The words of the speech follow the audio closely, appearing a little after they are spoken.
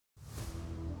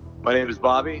My name is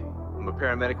Bobby. I'm a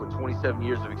paramedic with 27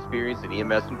 years of experience in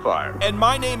EMS and fire. And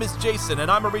my name is Jason,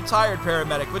 and I'm a retired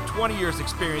paramedic with 20 years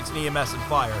experience in EMS and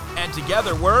fire. And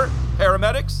together we're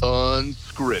Paramedics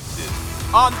Unscripted.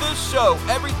 On this show,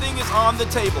 everything is on the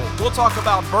table. We'll talk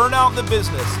about burnout in the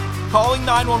business, calling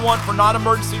 911 for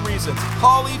non-emergency reasons,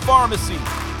 polypharmacy,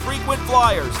 frequent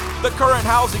flyers, the current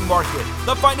housing market,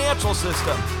 the financial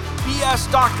system,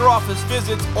 BS doctor office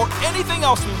visits, or anything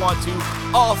else we want to,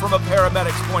 all from a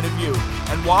paramedic's point of view.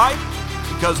 And why?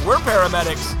 Because we're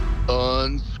paramedics.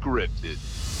 Unscripted.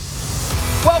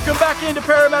 Welcome back into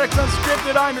Paramedics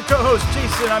Unscripted. I'm your co-host,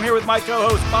 Jason. I'm here with my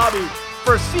co-host, Bobby,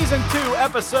 for Season 2,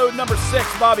 Episode number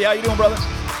 6. Bobby, how you doing, brother?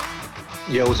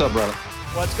 Yo, what's up, brother?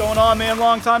 What's going on, man?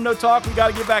 Long time no talk. We got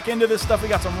to get back into this stuff. We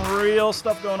got some real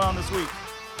stuff going on this week.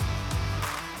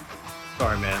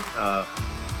 Sorry, man.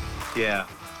 Yeah.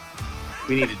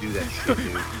 We need to do that shit,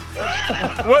 dude.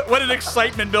 What an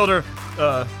excitement builder.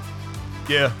 Yeah,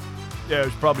 we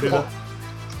should probably do that.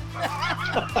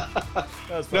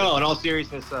 No, in all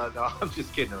seriousness, no, I'm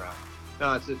just kidding around.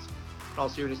 No, it's in all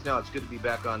seriousness, no, it's good to be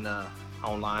back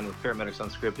online with Paramedics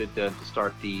Unscripted to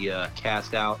start the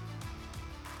cast out.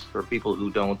 For people who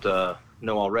don't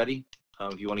know already,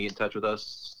 if you want to get in touch with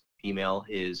us, email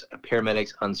is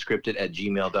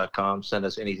paramedicsunscripted@gmail.com. Send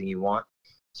us anything you want,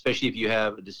 especially if you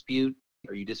have a dispute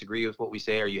or you disagree with what we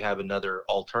say or you have another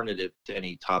alternative to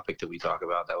any topic that we talk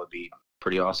about. That would be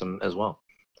pretty awesome as well.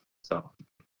 So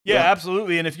yeah,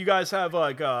 absolutely. And if you guys have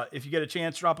if you get a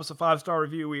chance, drop us a 5-star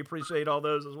review. We appreciate all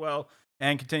those as well.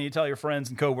 And continue to tell your friends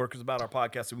and coworkers about our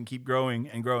podcast so we can keep growing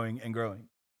and growing and growing.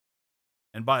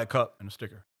 And buy a cup and a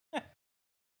sticker.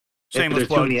 Shameless plug. If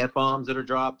there's too many F-bombs that are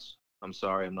dropped, I'm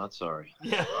sorry. I'm not sorry.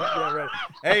 Yeah, right.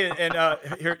 Hey, and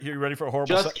here, you ready for a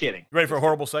horrible? Just kidding. Ready for a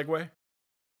horrible segue?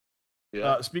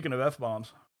 Yeah. Speaking of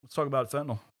F-bombs, let's talk about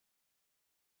fentanyl.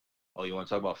 Oh, you want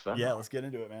to talk about fentanyl? Yeah, let's get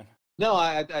into it, man. No,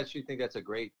 I actually think that's a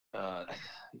great.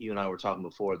 You and I were talking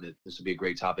before that this would be a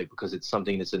great topic because it's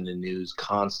something that's in the news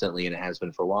constantly, and it has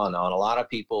been for a while now. And a lot of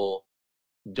people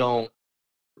don't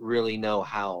really know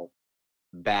how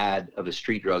bad of a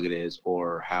street drug it is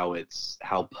or how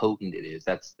potent it is.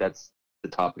 That's the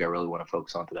topic I really want to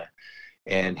focus on today,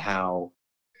 and how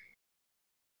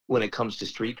when it comes to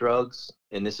street drugs,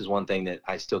 and this is one thing that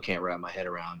I still can't wrap my head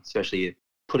around, especially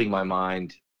putting my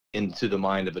mind into the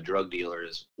mind of a drug dealer,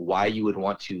 is why you would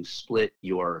want to split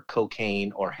your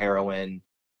cocaine or heroin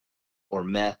or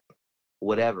meth,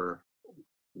 whatever,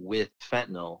 with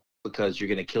fentanyl, because you're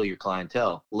going to kill your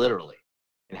clientele, literally.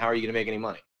 And how are you going to make any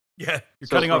money? Yeah, you're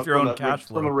cutting off your own cash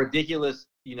flow. From a ridiculous,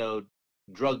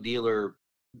 drug dealer,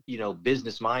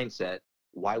 business mindset,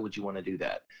 why would you want to do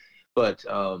that? But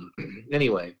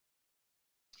anyway,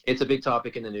 it's a big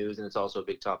topic in the news, and it's also a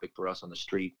big topic for us on the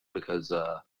street because,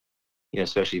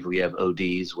 especially if we have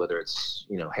ODs, whether it's,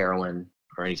 heroin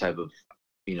or any type of,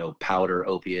 powder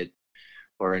opiate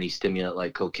or any stimulant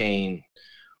like cocaine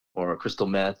or crystal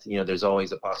meth, there's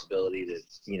always a possibility that,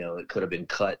 it could have been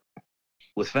cut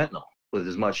with fentanyl with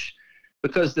as much,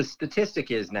 because the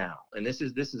statistic is now, and this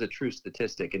is a true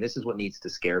statistic, and this is what needs to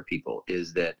scare people,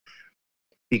 is that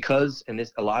because, and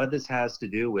a lot of this has to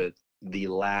do with the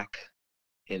lack,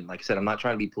 and like I said, I'm not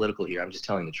trying to be political here, I'm just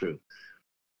telling the truth.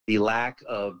 The lack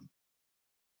of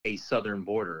a southern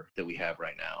border that we have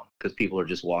right now, because people are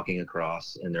just walking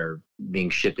across and they're being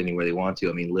shipped anywhere they want to.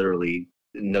 I mean, literally,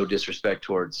 no disrespect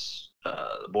towards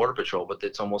the Border Patrol, but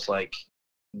it's almost like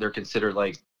they're considered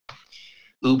like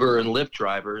Uber and Lyft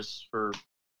drivers for,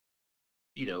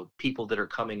 people that are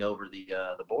coming over the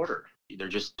border. They're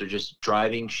just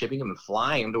driving, shipping them, and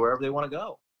flying them to wherever they want to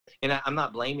go. And I'm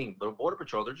not blaming the Border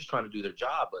Patrol. They're just trying to do their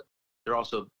job, but they're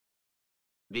also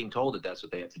being told that that's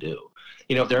what they have to do.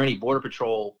 If there are any Border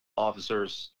Patrol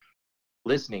officers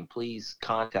listening, please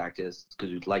contact us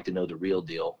because we'd like to know the real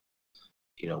deal.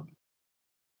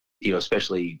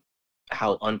 Especially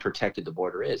how unprotected the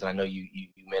border is. And I know you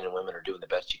men and women are doing the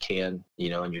best you can,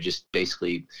 and you're just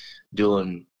basically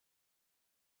doing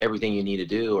everything you need to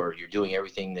do, or you're doing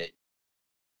everything that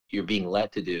you're being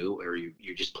let to do, or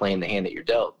you're just playing the hand that you're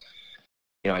dealt.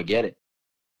 I get it.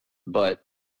 But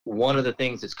one of the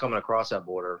things that's coming across that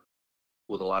border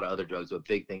with a lot of other drugs, a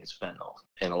big thing is fentanyl.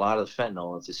 And a lot of the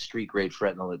fentanyl is this street-grade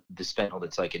fentanyl, this fentanyl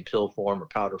that's like in pill form or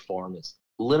powder form. It's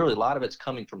literally, a lot of it's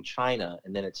coming from China,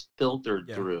 and then it's filtered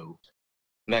through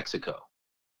Mexico.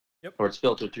 Yep. Or it's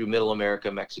filtered through Middle America,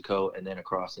 Mexico, and then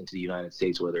across into the United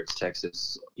States, whether it's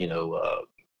Texas,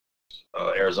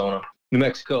 Arizona, New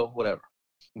Mexico, whatever.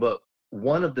 But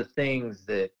one of the things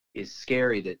that is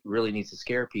scary, that really needs to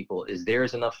scare people, is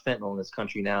there's enough fentanyl in this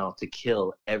country now to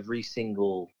kill every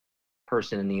single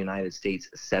person in the United States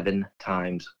 7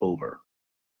 times over.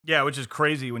 Yeah, which is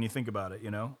crazy when you think about it,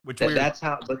 you know. That's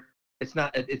how, but it's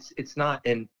not. It's not.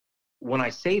 And when I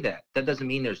say that, that doesn't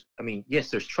mean there's. I mean, yes,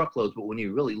 there's truckloads, but when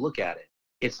you really look at it,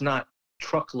 it's not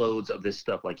truckloads of this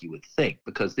stuff like you would think,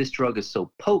 because this drug is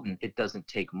so potent, it doesn't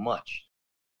take much.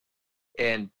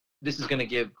 And this is going to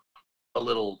give a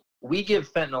little. We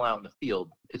give fentanyl out in the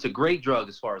field. It's a great drug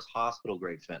as far as hospital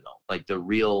grade fentanyl, like the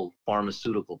real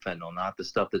pharmaceutical fentanyl, not the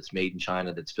stuff that's made in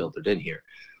China that's filtered in here.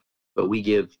 But we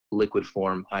give liquid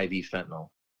form IV fentanyl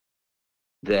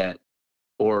that,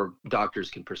 or doctors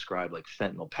can prescribe like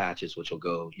fentanyl patches, which will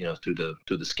go,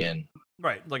 through the skin.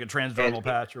 Right, like a transdermal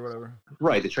patch or whatever.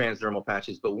 Right, the transdermal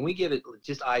patches. But when we give it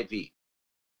just IV,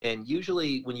 and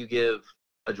usually when you give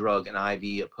a drug an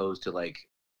IV opposed to like,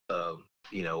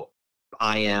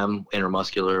 IM,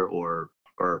 intramuscular, or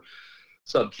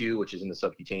sub-Q, which is in the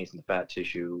subcutaneous in the fat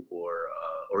tissue, or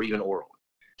even oral.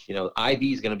 IV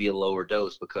is going to be a lower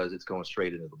dose because it's going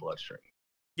straight into the bloodstream.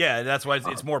 Yeah, that's why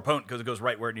it's more potent, because it goes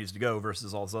right where it needs to go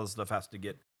versus all this other stuff has to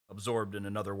get absorbed in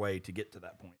another way to get to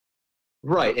that point.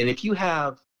 Right, and if you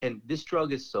have, and this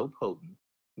drug is so potent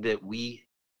that we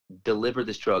deliver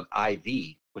this drug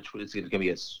IV, which is going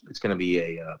to be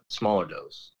a smaller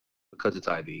dose because it's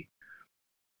IV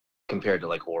compared to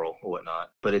like oral or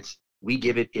whatnot, but we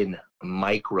give it in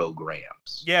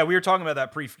micrograms. Yeah, we were talking about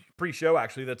that pre-show,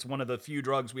 actually. That's one of the few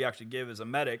drugs we actually give as a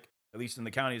medic, at least in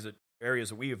the counties, areas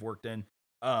that we have worked in,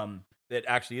 that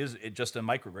actually is just in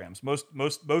micrograms.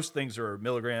 Most things are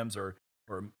milligrams or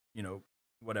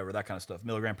whatever, that kind of stuff,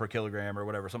 milligram per kilogram or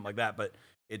whatever, something like that. But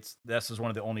this is one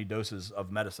of the only doses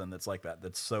of medicine that's like that,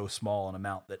 that's so small an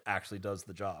amount that actually does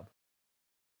the job.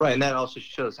 Right, and that also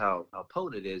shows how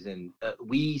potent it is. And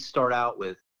we start out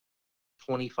with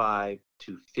 25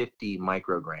 to 50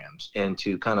 micrograms, and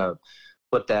to kind of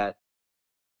put that,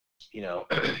 into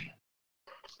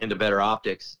better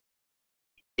optics,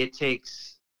 it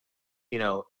takes,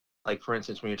 like for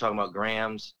instance, when you're talking about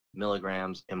grams,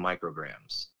 milligrams, and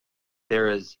micrograms, there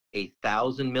is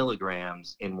 1,000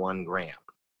 milligrams in 1 gram,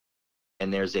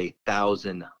 and there's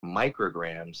 1,000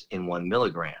 micrograms in 1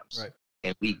 milligrams. Right.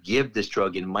 And we give this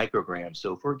drug in micrograms.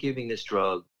 So if we're giving this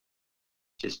drug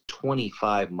just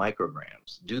 25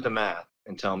 micrograms, do the math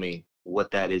and tell me what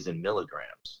that is in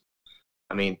milligrams.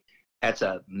 I mean, that's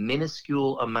a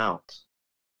minuscule amount.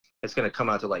 It's going to come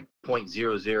out to like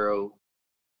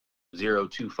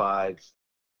 0.00025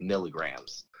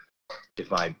 milligrams, if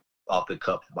my off the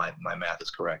cuff my math is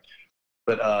correct.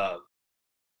 But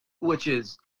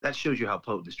that shows you how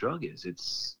potent this drug is.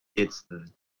 It's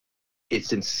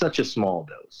in such a small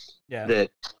dose that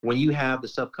when you have the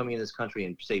stuff coming in this country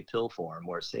in, say, pill form,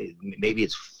 or say maybe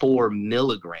it's 4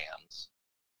 milligrams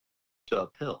to a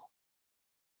pill,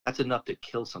 that's enough to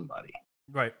kill somebody.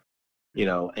 Right.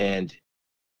 And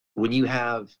when you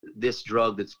have this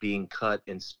drug that's being cut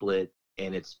and split,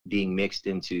 and it's being mixed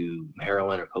into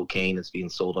heroin or cocaine that's being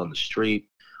sold on the street,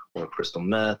 or crystal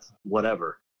meth,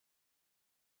 whatever,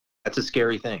 that's a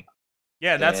scary thing.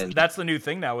 Yeah, that's the new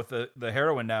thing now with the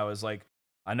heroin now, is like,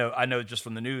 I know just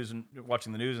from the news and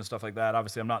watching the news and stuff like that.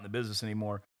 Obviously, I'm not in the business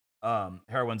anymore.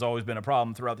 Heroin's always been a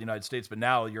problem throughout the United States, but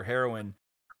now your heroin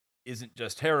isn't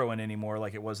just heroin anymore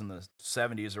like it was in the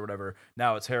 70s or whatever.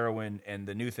 Now it's heroin, and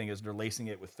the new thing is they're lacing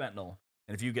it with fentanyl.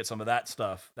 And if you get some of that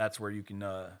stuff, that's where you can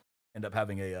end up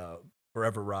having a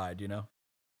forever ride,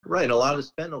 Right, and a lot of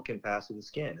this fentanyl can pass through the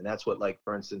skin, and that's what, like,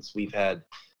 for instance, we've had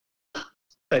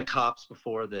cops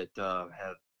before that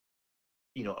have,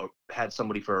 had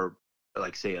somebody for,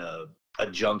 like, say, a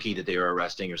junkie that they were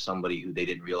arresting, or somebody who they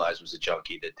didn't realize was a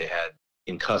junkie that they had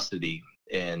in custody,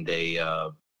 and they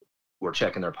were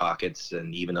checking their pockets,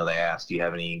 and even though they asked, do you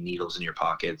have any needles in your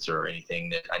pockets or anything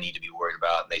that I need to be worried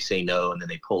about, and they say no, and then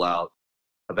they pull out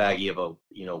a baggie of a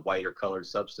whiter colored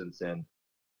substance, and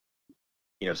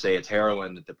say it's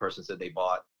heroin that the person said they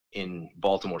bought in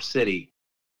Baltimore City.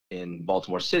 In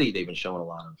Baltimore City, they've been showing a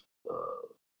lot of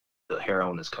the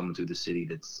heroin that's coming through the city.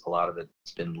 A lot of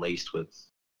it's been laced with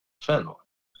fentanyl.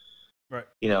 Right.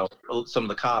 Some of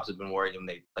the cops have been worried when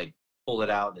they like pull it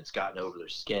out and it's gotten over their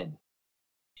skin.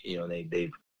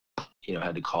 They've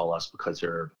had to call us because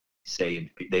they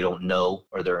don't know,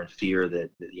 or they're in fear that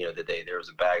there was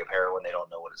a bag of heroin, they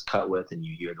don't know what it's cut with, and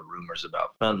you hear the rumors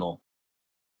about fentanyl.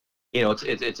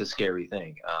 It's a scary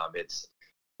thing.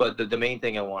 But the main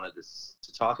thing I wanted to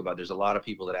talk about, there's a lot of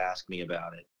people that ask me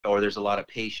about it, or there's a lot of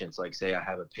patients, like say I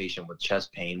have a patient with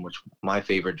chest pain, which my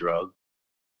favorite drug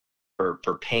for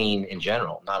pain in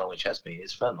general, not only chest pain,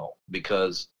 is fentanyl,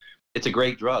 because it's a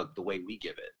great drug the way we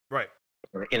give it. Right.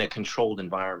 In a controlled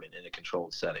environment, in a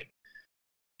controlled setting.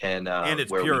 And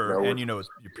it's pure, and it's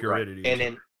your purity.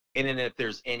 Right. And then if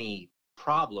there's any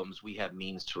problems, we have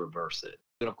means to reverse it.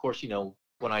 And of course,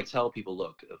 when I tell people,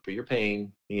 look, for your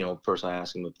pain, first I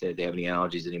ask them if they have any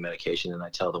allergies, any medication, and I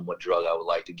tell them what drug I would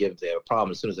like to give if they have a problem.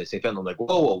 As soon as they say fentanyl, I'm like,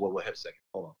 whoa, wait a second,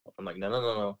 hold on. I'm like,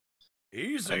 no.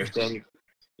 Easy. I understand you.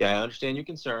 Yeah, I understand your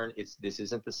concern. This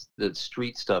isn't the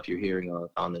street stuff you're hearing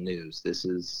on the news. This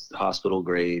is hospital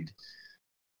grade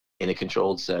in a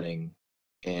controlled setting,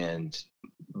 and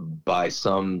by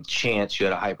some chance you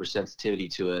had a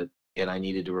hypersensitivity to it, and I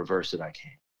needed to reverse it. I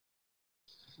can.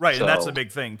 Right, and that's a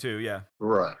big thing too, yeah.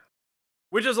 Right.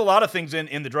 Which is a lot of things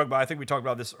in the drug box. I think we talked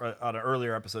about this on an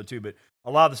earlier episode too, but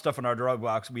a lot of the stuff in our drug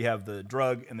box, we have the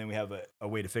drug, and then we have a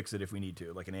way to fix it if we need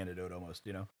to, like an antidote almost,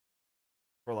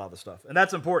 for a lot of the stuff. And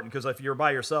that's important, because if you're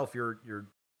by yourself, you're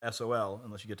SOL,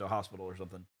 unless you get to a hospital or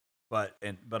something. But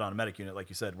on a medic unit, like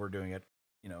you said, we're doing it,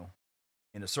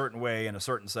 in a certain way, in a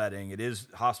certain setting. It is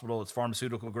hospital, it's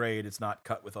pharmaceutical grade, it's not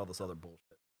cut with all this other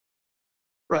bullshit.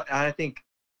 Right, I think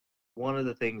one of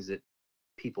the things that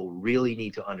people really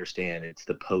need to understand, it's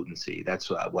the potency. That's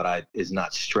what is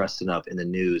not stressed enough in the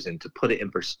news. And to put it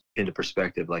into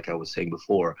perspective, like I was saying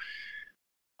before,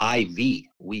 IV,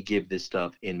 we give this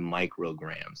stuff in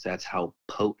micrograms. That's how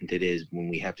potent it is when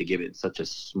we have to give it in such a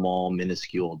small,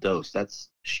 minuscule dose.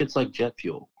 Shit's like jet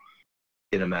fuel,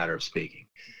 in a matter of speaking.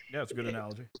 Yeah, it's a good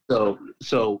analogy.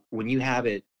 So when you have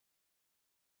it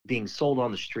being sold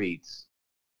on the streets,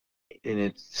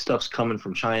 and stuff's coming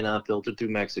from China, filtered through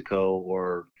Mexico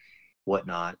or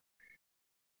whatnot,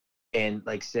 and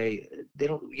like say you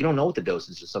don't know what the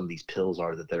dosage of some of these pills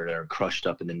are that are crushed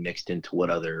up and then mixed into what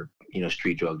other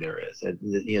street drug there is. And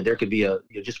there could be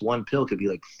just one pill could be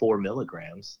like 4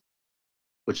 milligrams,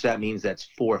 which that means that's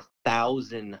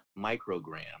 4,000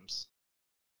 micrograms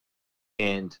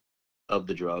and of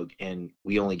the drug, and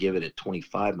we only give it at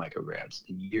 25 micrograms.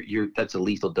 That's a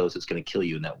lethal dose that's going to kill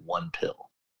you in that one pill.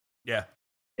 Yeah.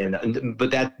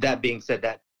 But that being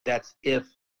said, that's if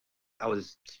I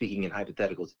was speaking in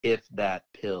hypotheticals, if that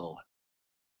pill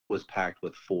was packed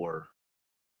with 4,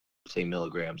 say,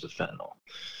 milligrams of fentanyl,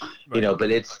 right. But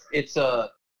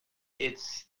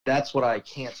that's what I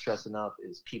can't stress enough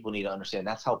is people need to understand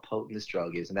that's how potent this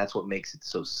drug is, and that's what makes it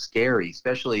so scary.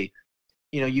 Especially,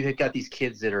 you have got these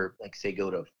kids that are like, say,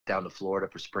 down to Florida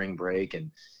for spring break,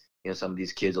 and some of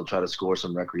these kids will try to score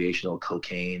some recreational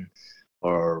cocaine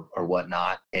or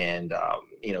whatnot, and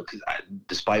because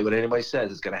despite what anybody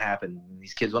says is going to happen,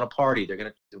 these kids want to party. They're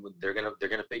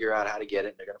gonna figure out how to get it,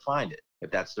 and they're gonna find it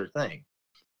if that's their thing.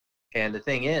 And the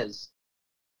thing is,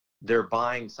 they're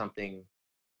buying something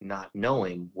not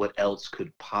knowing what else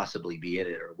could possibly be in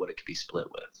it or what it could be split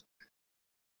with.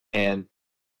 And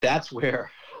that's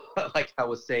where, like I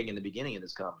was saying in the beginning of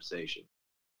this conversation,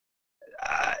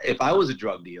 if I was a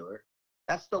drug dealer,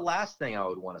 that's the last thing I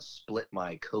would want to split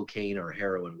my cocaine or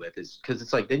heroin with, is because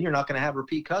it's like, then you're not going to have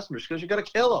repeat customers because you're going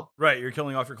to kill them. Right, you're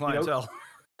killing off your clientele.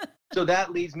 So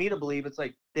that leads me to believe it's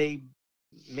like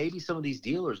maybe some of these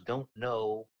dealers don't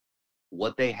know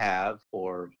what they have,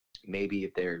 or maybe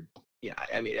if they're, you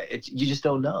just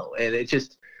don't know. And it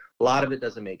just, a lot of it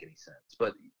doesn't make any sense,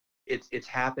 but it's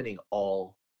happening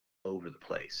all over the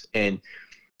place. And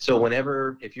so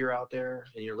if you're out there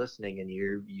and you're listening and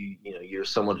you're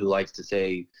someone who likes to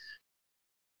say,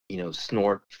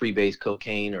 snort freebase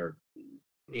cocaine or,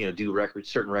 do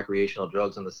certain recreational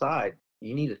drugs on the side,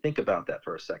 you need to think about that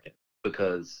for a second,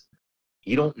 because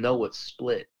you don't know what's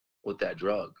split with that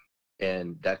drug,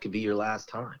 and that could be your last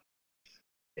time.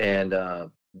 And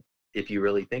if you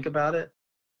really think about it,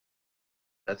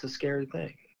 that's a scary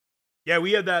thing. Yeah,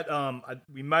 we had that.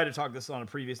 We might have talked this on a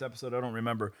previous episode. I don't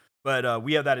remember. But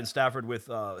we have that in Stafford with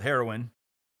heroin,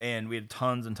 and we had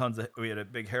tons and tons we had a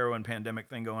big heroin pandemic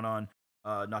thing going on.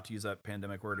 Not to use that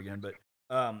pandemic word again, but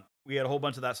we had a whole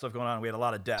bunch of that stuff going on. We had a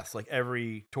lot of deaths. Like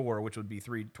every tour, which would be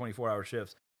 3 24-hour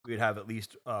shifts, we'd have at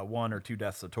least 1 or 2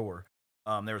 deaths a tour.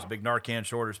 There was a big Narcan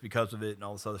shortage because of it and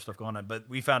all this other stuff going on. But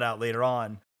we found out later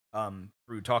on,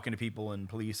 through talking to people and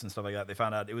police and stuff like that, they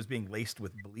found out it was being laced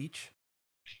with bleach,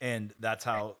 and that's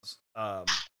how it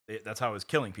was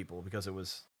killing people, because it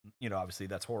was, obviously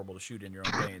that's horrible to shoot in your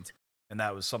own veins. And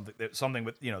that was something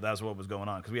with, that's what was going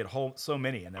on. Because we had so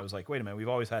many, and I was like, wait a minute, we've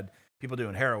always had people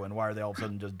doing heroin. Why are they all of a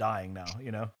sudden just dying now,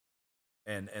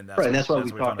 And that's right, and that's why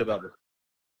we talked about it.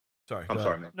 Sorry. I'm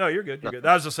sorry, man. No, you're good. You're good.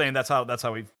 I was just saying that's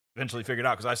how we eventually figured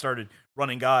out, because I started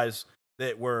running guys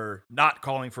that were not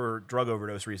calling for drug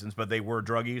overdose reasons, but they were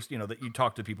druggies. That you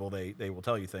talk to people, they will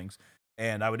tell you things.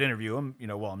 And I would interview them,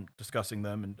 while I'm discussing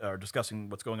them or discussing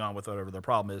what's going on with whatever their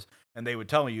problem is. And they would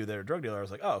tell me they're a drug dealer. I was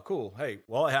like, oh, cool. Hey,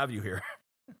 well, I have you here.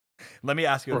 Let me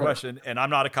ask you a question. And I'm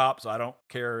not a cop, so I don't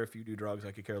care if you do drugs.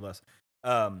 I could care less.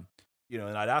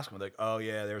 and I'd ask them like, oh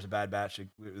yeah, there's a bad batch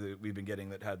we've been getting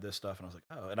that had this stuff. And I was like,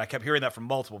 oh, and I kept hearing that from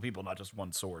multiple people, not just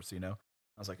one source, I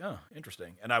was like, oh,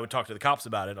 interesting. And I would talk to the cops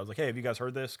about it. I was like, hey, have you guys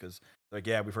heard this? Cause like,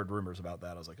 yeah, we've heard rumors about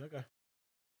that. I was like, okay.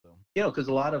 So, cause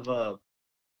a lot of, a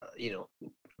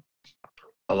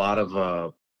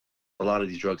lot of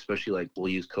these drugs, especially like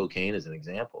we'll use cocaine as an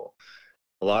example.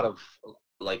 A lot of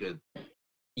like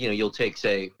you'll take,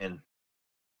 say, and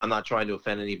I'm not trying to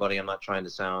offend anybody. I'm not trying to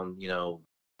sound,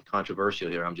 controversial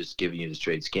here. I'm just giving you the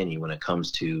straight skinny when it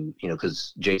comes to,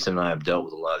 because Jason and I have dealt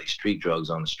with a lot of these street drugs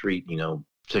on the street,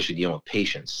 especially dealing with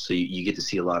patients. So you get to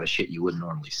see a lot of shit you wouldn't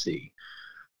normally see.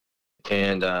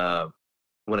 And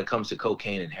when it comes to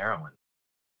cocaine and heroin,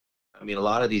 I mean, a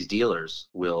lot of these dealers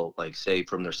will, like, say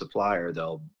from their supplier,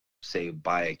 they'll say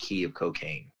buy a key of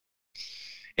cocaine.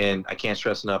 And I can't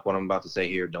stress enough what I'm about to say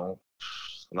here. I'm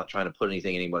not trying to put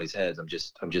anything in anybody's heads. I'm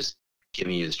just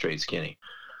giving you the straight skinny.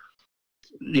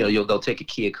 They'll take a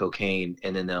key of cocaine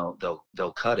and then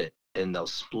they'll cut it and they'll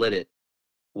split it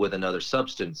with another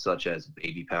substance such as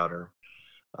baby powder,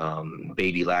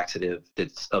 baby laxative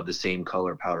that's of the same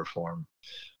color powder form.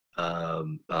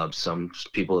 Some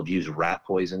people have used rat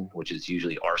poison, which is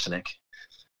usually arsenic.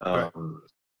 Right.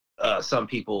 Some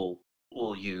people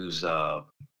will use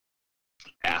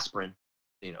aspirin,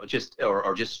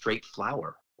 or just straight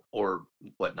flour or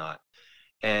whatnot,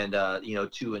 and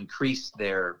to increase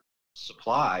their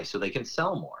supply so they can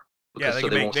sell more. Yeah, they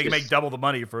can make double the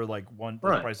money for like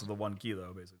the price of the 1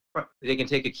 kilo, basically. Right. They can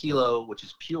take a kilo, which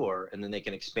is pure, and then they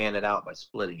can expand it out by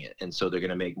splitting it, and so they're going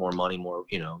to make more money, more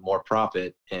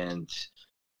profit, and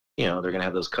they're going to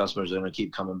have those customers that are going to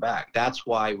keep coming back. That's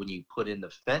why when you put in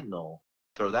the fentanyl,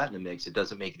 throw that in the mix, it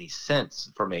doesn't make any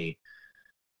sense from a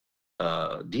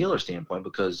dealer standpoint,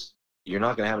 because you're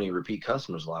not going to have any repeat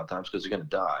customers a lot of times because they're going to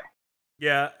die.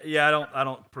 Yeah. I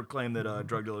don't proclaim that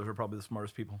drug dealers are probably the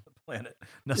smartest people on the planet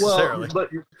necessarily. Well,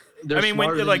 but I mean,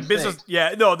 when like business,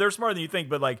 they're smarter than you think.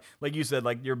 But like you said,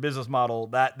 like your business model,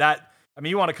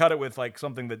 you want to cut it with like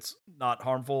something that's not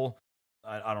harmful.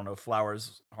 I don't know if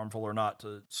flour's harmful or not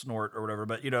to snort or whatever.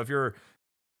 But if you're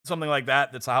something like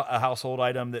that's a household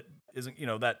item that isn't,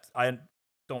 that I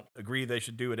don't agree they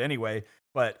should do it anyway.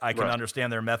 But I can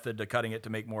understand their method to cutting it to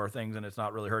make more things, and it's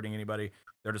not really hurting anybody.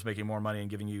 They're just making more money and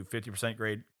giving you 50%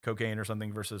 grade cocaine or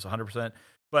something versus 100%.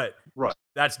 But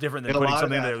that's different than putting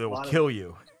something that will kill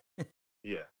you.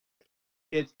 Yeah,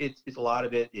 it's a lot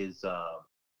of it is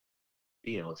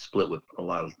it's split with a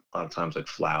lot of times like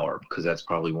flour, because that's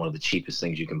probably one of the cheapest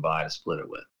things you can buy to split it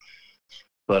with.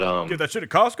 But get that shit at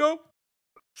Costco.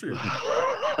 Sure.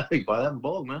 You buy that in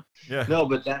bulk, man. Yeah. No,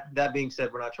 but that being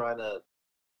said, we're not trying to.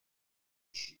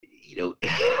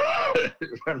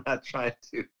 We're not trying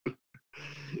to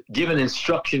give an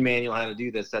instruction manual how to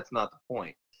do this. That's not the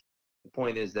point. The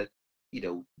point is that,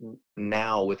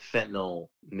 now with fentanyl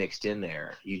mixed in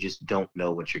there, you just don't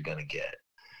know what you're going to get.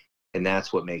 And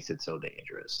that's what makes it so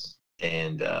dangerous.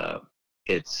 And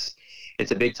it's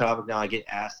a big topic now. I get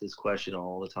asked this question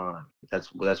all the time.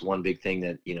 That's one big thing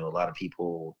that, a lot of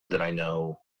people that I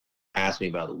know ask me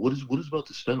about. What is about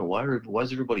the fentanyl? Why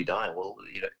is everybody dying? Well,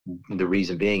 the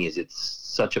reason being is it's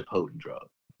such a potent drug.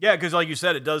 Yeah, because like you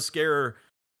said, it does scare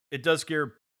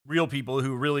real people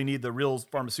who really need the real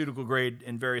pharmaceutical grade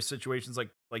in various situations,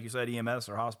 like you said, EMS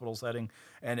or hospital setting,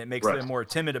 and it makes them more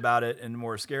timid about it and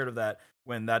more scared of that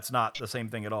when that's not the same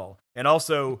thing at all. And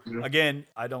also, again,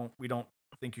 we don't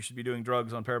think you should be doing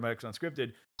drugs on Paramedics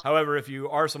Unscripted. However, if you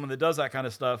are someone that does that kind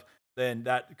of stuff, then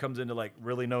that comes into like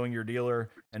really knowing your dealer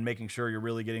and making sure you're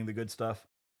really getting the good stuff,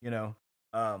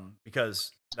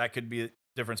 because that could be a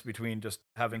difference between just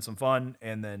having some fun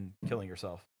and then killing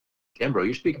yourself. Damn, bro,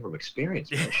 you're speaking from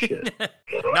experience, man. Shit.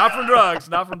 not from drugs,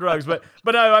 but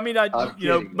no, I mean,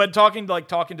 but talking to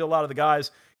a lot of the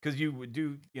guys, because you would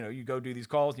do, you go do these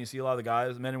calls and you see a lot of the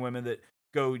guys, men and women that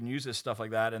go and use this stuff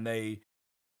like that, and they,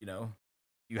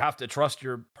 you have to trust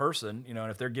your person,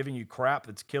 and if they're giving you crap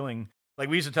that's killing. Like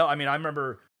we used to tell,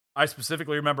 I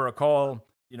specifically remember a call,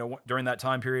 during that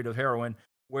time period of heroin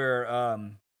where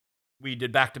we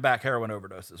did back-to-back heroin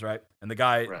overdoses, right? And the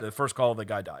guy, the first call, the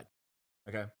guy died.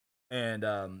 Okay. And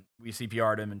we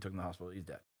CPR'd him and took him to the hospital. He's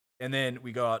dead. And then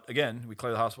we go out again, we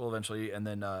clear the hospital eventually, and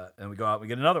then and we go out and we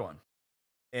get another one.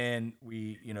 And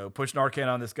we, push Narcan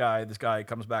on this guy. This guy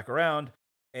comes back around,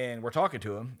 and we're talking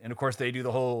to him. And of course, they do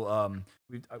the whole,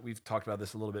 we've talked about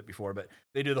this a little bit before, but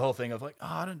they do the whole thing of like, oh,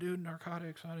 I didn't do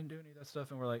narcotics. I didn't do any of that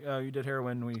stuff. And we're like, oh, you did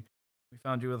heroin. We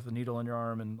found you with a needle in your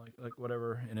arm and like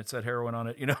whatever. And it said heroin on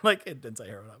it, like it didn't say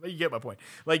heroin on it, but you get my point.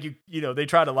 Like they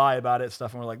try to lie about it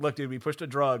stuff. And we're like, look, dude, we pushed a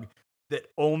drug that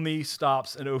only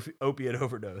stops an opiate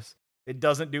overdose. It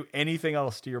doesn't do anything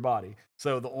else to your body.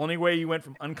 So the only way you went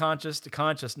from unconscious to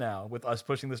conscious now with us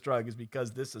pushing this drug is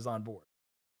because this is on board.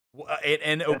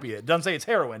 An opiate. It doesn't say it's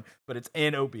heroin, but it's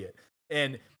an opiate.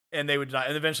 And they would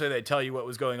and eventually they'd tell you what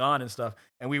was going on and stuff.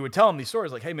 And we would tell them these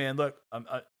stories like, hey man, look,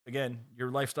 again, your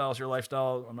lifestyle is your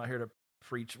lifestyle. I'm not here to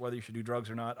preach whether you should do drugs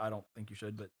or not. I don't think you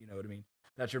should, but you know what I mean?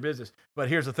 That's your business. But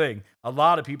here's the thing. A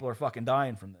lot of people are fucking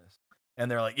dying from this. And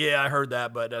they're like, yeah, I heard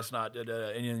that, but that's not, and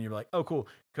then you're like, oh, cool.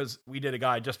 Because we did a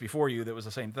guy just before you that was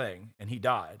the same thing, and he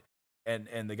died.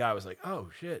 And the guy was like, oh,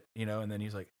 shit, you know, and then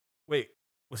he's like, wait,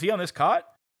 was he on this cot?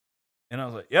 And I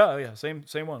was like, yeah, same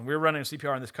one. We were running a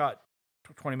CPR on this cot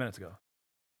 20 minutes ago.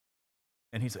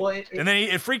 And he's like, and then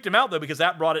it freaked him out, though, because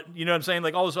that brought it, you know what I'm saying?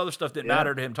 Like, all this other stuff didn't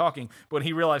matter to him talking. But when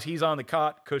he realized he's on the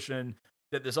cot cushion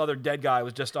that this other dead guy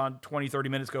was just on 20, 30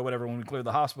 minutes ago, whatever, when we cleared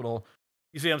the hospital,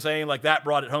 you see what I'm saying? Like, that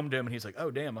brought it home to him, and he's like,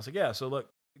 oh, damn. I was like, yeah, so look,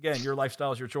 again, your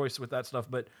lifestyle is your choice with that stuff,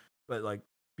 but like,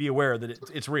 be aware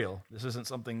that it's real. This isn't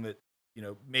something that, you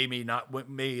know, may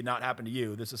not happen to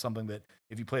you. This is something that,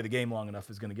 if you play the game long enough,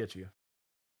 is going to get you.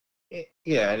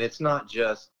 Yeah, and it's not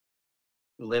just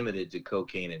limited to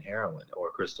cocaine and heroin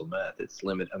or crystal meth. It's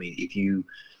I mean, if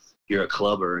you're a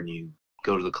clubber and you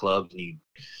go to the club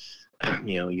and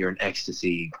you're an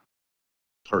ecstasy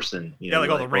person, like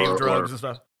all the rave drugs and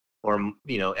stuff. Or,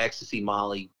 you know, ecstasy,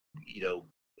 Molly, you know,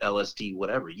 LSD,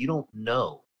 whatever. You don't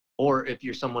know. Or if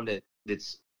you're someone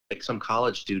that's like some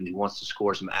college student who wants to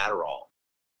score some Adderall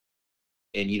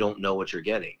and you don't know what you're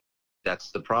getting. That's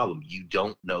the problem. You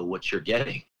don't know what you're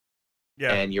getting.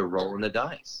 Yeah. And you're rolling the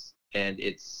dice. And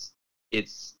it's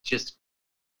just,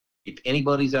 if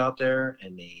anybody's out there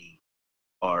and they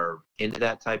are into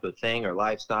that type of thing or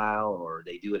lifestyle, or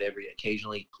they do it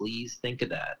occasionally, please think of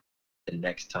that the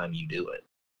next time you do it.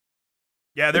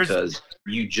 Yeah, because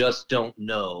you just don't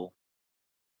know.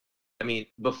 I mean,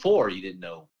 before you didn't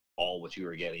know all what you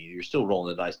were getting. You're still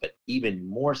rolling the dice, but even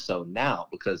more so now,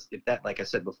 because if that, like I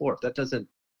said before, if that doesn't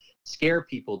scare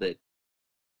people, that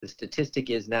the statistic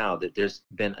is now that there's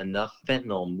been enough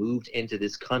fentanyl moved into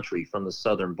this country from the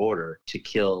southern border to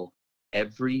kill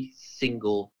every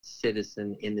single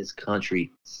citizen in this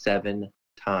country 7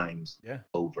 times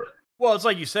over. Well, it's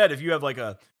like you said, if you have like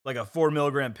a 4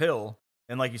 milligram pill,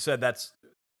 and like you said, that's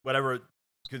whatever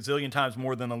gazillion times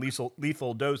more than a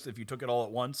lethal dose if you took it all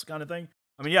at once, kind of thing.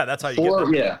 I mean, yeah, that's how you get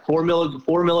that. Yeah, 4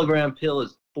 milligram pill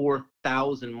is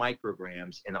 4,000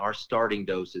 micrograms, and our starting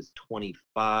dose is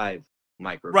 25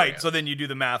 micrograms. Right. So then you do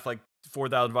the math, like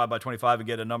 4,000 divided by 25, and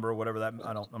get a number or whatever that.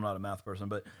 I'm not a math person,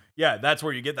 but yeah, that's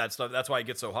where you get that stuff. That's why it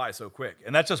gets so high so quick,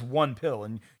 and that's just one pill,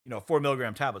 and 4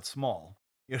 milligram tablet's small.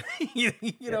 You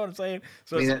know what I'm saying?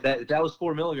 So I mean, that was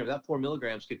 4 milligrams. That 4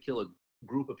 milligrams could kill a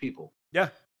group of people. Yeah.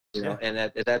 You know, and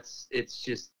that's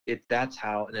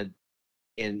how.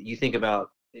 And you think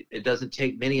about it doesn't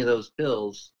take many of those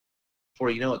pills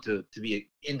for to be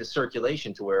into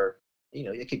circulation to where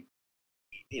it could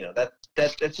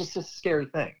that's just a scary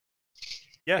thing.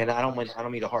 Yeah. And I don't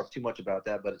mean to harp too much about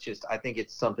that, but it's just, I think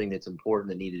it's something that's important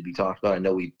that needed to be talked about. I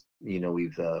know we've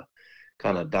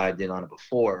kind of dived in on it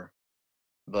before,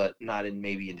 but not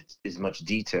in as much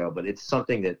detail, but it's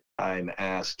something that I'm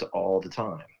asked all the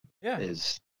time. Yeah.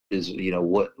 Is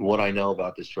what I know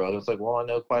about this drug. It's like, well, I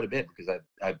know quite a bit because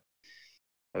I've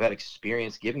had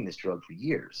experience giving this drug for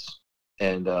years.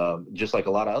 And just like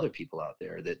a lot of other people out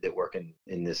there that work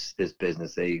in this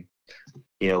business, they,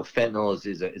 fentanyl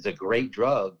is a great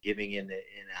drug giving in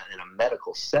a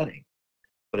medical setting,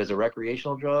 but as a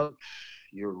recreational drug,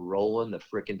 you're rolling the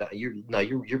freaking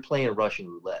you're playing Russian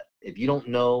roulette. If you don't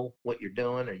know what you're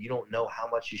doing, or you don't know how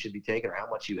much you should be taking or how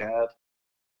much you have,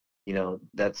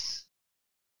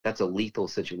 that's a lethal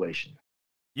situation.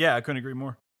 Yeah, I couldn't agree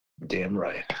more. Damn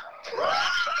right.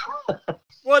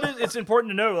 Well, it's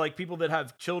important to know, like, people that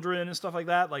have children and stuff like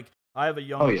that. Like, I have a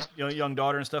young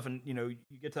daughter and stuff, and you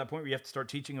get to that point where you have to start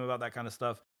teaching them about that kind of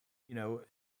stuff.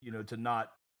 To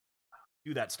not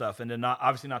do that stuff, and to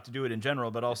obviously not to do it in general,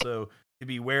 but also to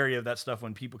be wary of that stuff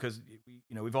when people, because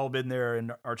we've all been there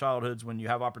in our childhoods when you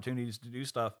have opportunities to do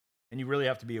stuff, and you really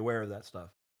have to be aware of that stuff.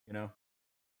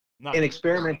 And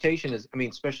experimentation is,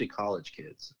 especially college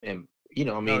kids, and we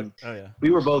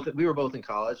were both in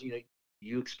college.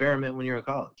 You experiment when you're in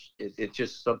college. It's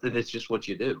just something. It's just what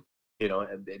you do.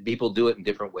 And people do it in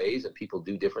different ways, and people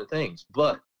do different things.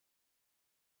 But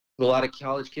a lot of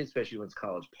college kids, especially when it's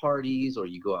college parties, or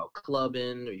you go out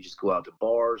clubbing, or you just go out to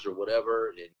bars or whatever,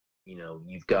 and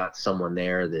you've got someone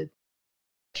there that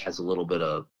has a little bit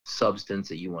of substance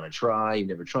that you want to try. You've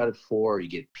never tried it before. You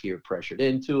get peer pressured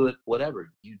into it.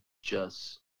 Whatever. You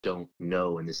just don't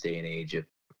know in this day and age if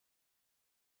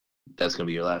that's going to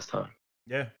be your last time.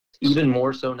 Yeah. Even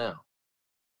more so now.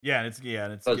 Yeah, and it's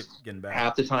Because getting bad.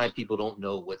 half the time people don't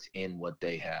know what's in what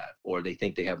they have, or they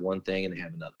think they have one thing and they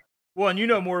have another. Well, and you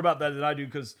know more about that than I do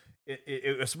because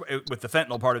with the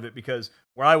fentanyl part of it. Because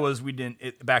where I was, we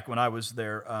didn't back when I was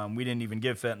there. We didn't even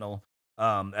give fentanyl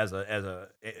as a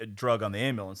drug on the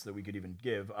ambulance that we could even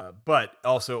give. But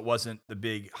also, it wasn't the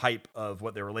big hype of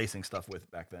what they were lacing stuff with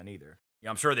back then either. Yeah,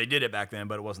 I'm sure they did it back then,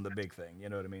 but it wasn't the big thing. You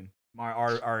know what I mean?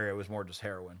 Our area was more just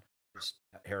heroin,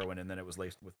 and then it was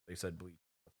laced with, they said, bleach.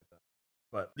 Stuff like that.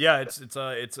 But yeah, it's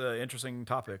a interesting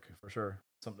topic for sure.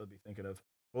 Something to be thinking of.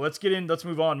 Well, let's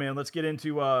move on, man. Let's get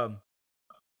into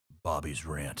Bobby's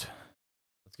rant.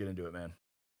 Let's get into it, man.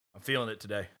 I'm feeling it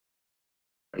today.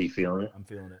 Are you feeling it? I'm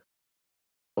feeling it.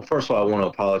 Well, first of all, I want to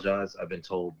apologize. I've been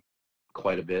told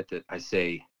quite a bit that I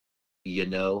say, a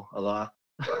lot.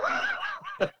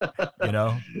 You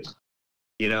know?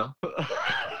 You know?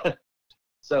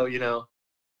 So,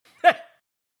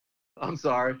 I'm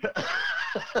sorry.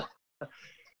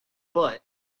 But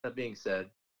that being said,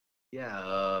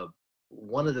 yeah,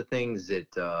 one of the things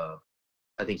that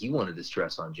I think you wanted to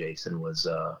stress on, Jason, was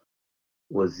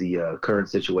the current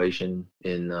situation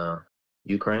in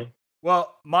Ukraine.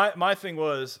 Well, my thing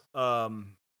was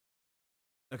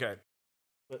okay.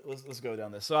 Let's go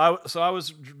down this. So I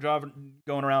was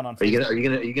going around on Facebook. Are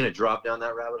you gonna drop down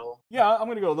that rabbit hole? Yeah, I'm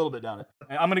gonna go a little bit down it.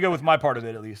 I'm gonna go with my part of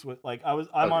it at least.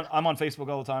 I'm on Facebook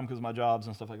all the time because of my jobs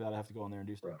and stuff like that. I have to go on there and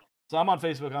do stuff. Right. So I'm on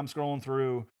Facebook. I'm scrolling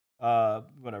through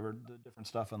whatever the different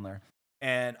stuff on there,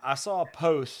 and I saw a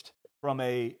post from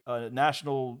a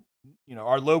national,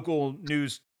 our local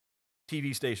news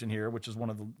TV station here, which is one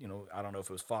of the, I don't know if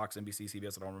it was Fox, NBC,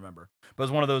 CBS, I don't remember, but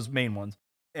it's one of those main ones.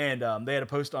 And they had a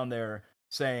post on there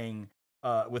saying,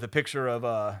 with a picture of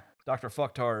Dr.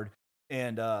 Fucktard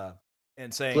and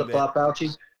saying Flip-flop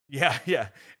Fauci? Yeah.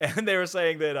 And they were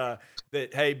saying that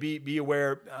hey, be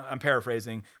aware. I'm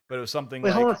paraphrasing, but it was something Wait,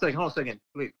 like, hold on a second.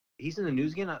 Wait, he's in the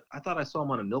news again? I thought I saw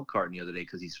him on a milk carton the other day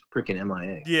because he's freaking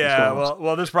MIA. Yeah,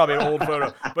 well, this is probably an old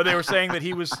photo, but they were saying that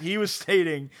he was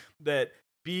stating that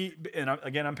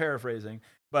again, I'm paraphrasing,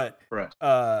 but right.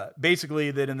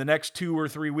 Basically that in the next 2 or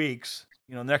 3 weeks,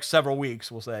 the next several weeks,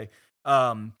 we'll say,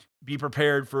 be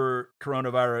prepared for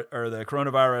coronavirus or the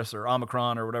coronavirus or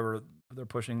Omicron or whatever they're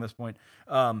pushing this point,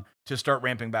 to start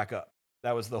ramping back up.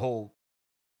 That was the whole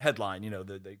headline,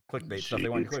 the clickbait stuff they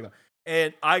wanted to click on.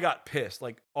 And I got pissed,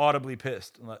 like audibly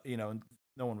pissed, and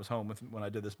no one was home when I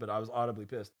did this, but I was audibly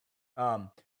pissed.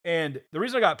 And the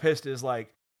reason I got pissed is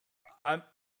like, I'm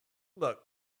not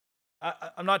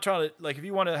trying to, like, if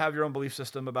you want to have your own belief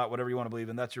system about whatever you want to believe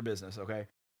in, that's your business, okay?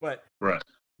 But right.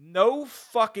 No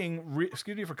fucking,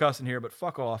 excuse me for cussing here, but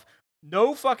fuck off.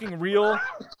 No fucking real,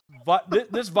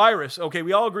 this virus, okay,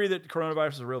 we all agree that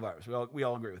coronavirus is a real virus. We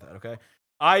all agree with that, okay?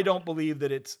 I don't believe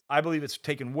that I believe it's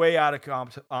taken way out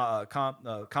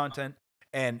of content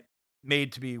and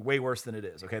made to be way worse than it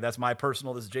is, okay? That's this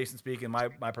is Jason speaking,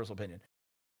 my personal opinion.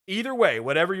 Either way,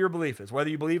 whatever your belief is, whether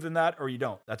you believe in that or you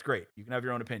don't, that's great. You can have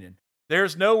your own opinion.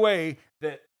 There's no way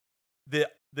that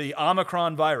the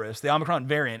Omicron virus, the Omicron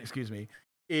variant,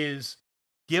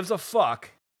 gives a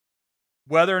fuck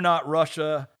whether or not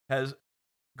Russia has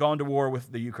gone to war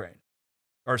with Ukraine.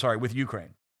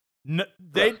 No,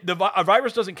 a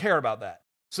virus doesn't care about that.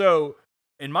 So,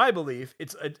 in my belief,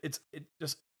 it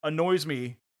just annoys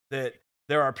me that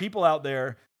there are people out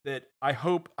there that I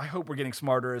hope we're getting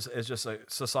smarter as just a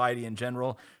society in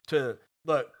general. To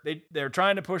look, they're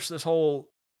trying to push this whole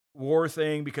war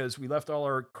thing because we left all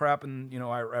our crap in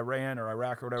Iran or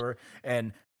Iraq or whatever,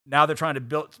 and now they're trying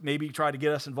to try to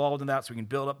get us involved in that so we can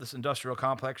build up this industrial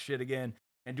complex shit again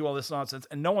and do all this nonsense,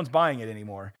 and no one's buying it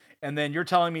anymore. And then you're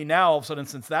telling me now, all of a sudden,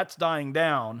 since that's dying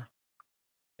down,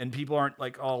 and people aren't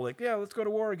all like, yeah, let's go to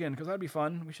war again because that'd be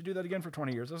fun. We should do that again for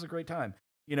 20 years. That's a great time.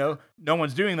 No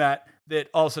one's doing that. That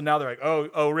all of a sudden now they're like,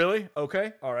 oh, really?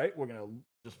 Okay, all right, we're gonna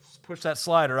just push that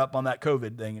slider up on that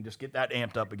COVID thing and just get that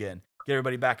amped up again. Get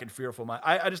everybody back in fearful mind.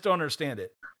 I just don't understand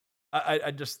it.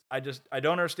 I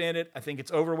don't understand it. I think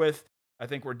it's over with. I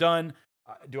think we're done.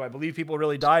 Do I believe people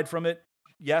really died from it?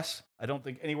 Yes. I don't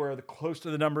think anywhere close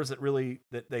to the numbers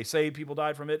that they say people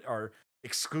died from it are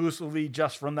exclusively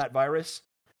just from that virus.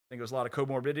 I think there's a lot of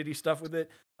comorbidity stuff with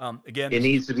it. Again, it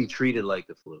needs to be treated like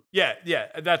the flu. Yeah,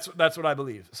 that's what I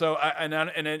believe. So, and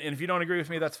if you don't agree with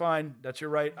me, that's fine. That's your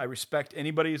right. I respect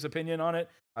anybody's opinion on it.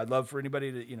 I'd love for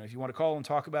anybody to, if you want to call and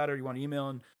talk about it, or you want to email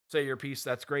and say your piece,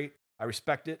 that's great. I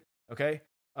respect it. Okay.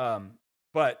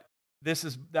 But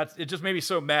it just made me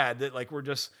so mad that like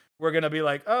we're gonna be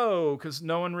like, oh, because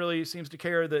no one really seems to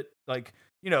care that like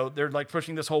they're like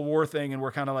pushing this whole war thing, and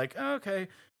we're kind of like, oh, okay,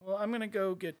 well, I'm going to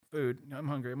go get food. I'm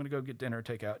hungry. I'm going to go get dinner,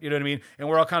 takeout. You know what I mean? And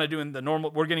we're all kind of doing the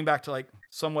normal, we're getting back to like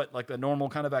somewhat like the normal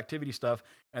kind of activity stuff.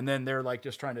 And then they're like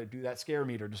just trying to do that scare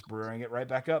meter, just brewing it right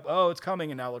back up. Oh, it's coming.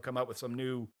 And now they'll come up with some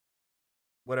new,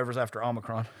 whatever's after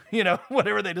Omicron,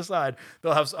 whatever they decide.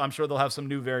 I'm sure they'll have some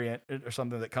new variant or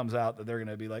something that comes out that they're going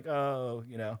to be like, oh,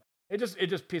 it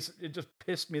just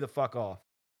pissed me the fuck off.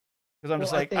 Because I'm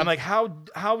just like,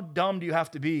 how dumb do you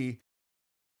have to be?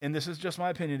 And this is just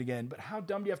my opinion again, but how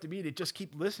dumb do you have to be to just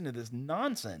keep listening to this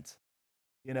nonsense?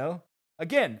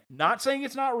 Again, not saying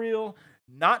it's not real,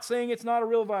 not saying it's not a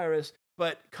real virus,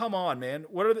 but come on, man.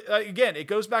 What are again, it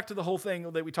goes back to the whole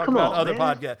thing that we talked about on other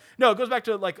podcasts. No, it goes back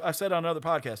to, like I said on another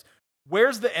podcast,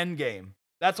 where's the end game?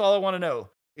 That's all I want to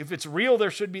know. If it's real,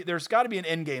 there's got to be an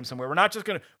end game somewhere. We're not just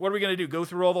what are we going to do? Go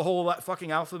through all the whole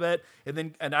fucking alphabet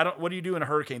what do you do in a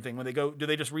hurricane thing? When they go, do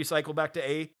they just recycle back to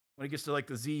A when it gets to like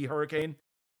the Z hurricane?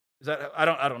 Is that, I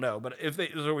don't know. But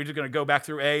are we just going to go back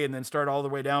through A and then start all the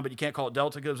way down, but you can't call it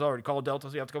Delta because it's already called Delta.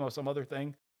 So you have to come up with some other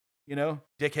thing,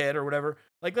 dickhead or whatever.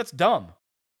 Like, that's dumb.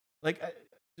 Like,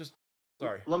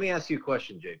 sorry. Let me ask you a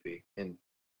question, JP. And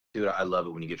dude, I love it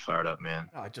when you get fired up, man.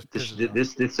 Oh, it just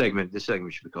this segment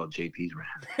should be called JP's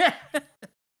rant.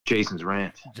 Jason's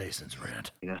rant. Jason's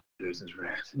rant. Yeah, Jason's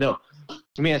rant. No,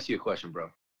 let me ask you a question, bro.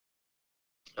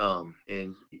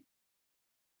 And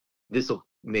this will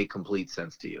make complete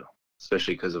sense to you,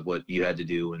 especially because of what you had to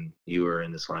do when you were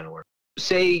in this line of work.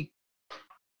 Say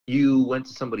you went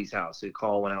to somebody's house, a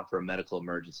call went out for a medical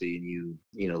emergency, and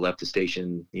you left the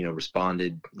station,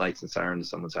 responded lights and sirens to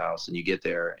someone's house, and you get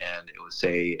there, and it was,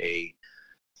 say,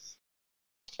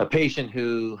 a patient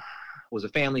who was a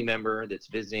family member that's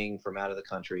visiting from out of the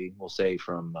country, we'll say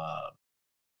from I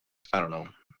don't know,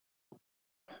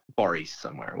 Far East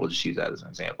somewhere. We'll just use that as an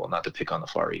example, not to pick on the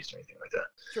Far East or anything like that.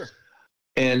 Sure.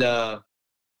 And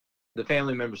the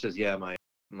family member says, yeah,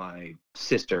 my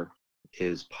sister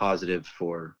is positive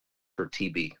for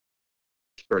TB,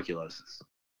 tuberculosis.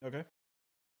 Okay.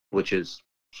 Which is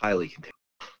highly contagious.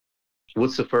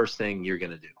 What's the first thing you're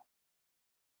going to do?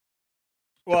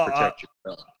 Well, protect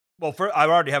yourself? Well, I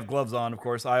already have gloves on, of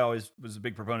course. I always was a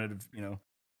big proponent of,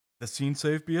 the Scene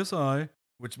Safe BSI,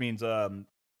 which means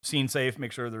scene safe,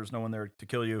 make sure there's no one there to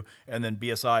kill you, and then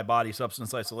BSI, body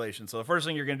substance isolation. So the first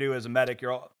thing you're going to do as a medic,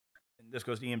 this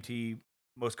goes to EMT,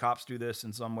 most cops do this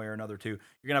in some way or another too.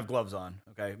 You're going to have gloves on,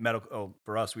 okay?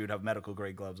 For us, we would have medical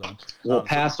grade gloves on. Well,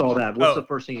 past all that, what's the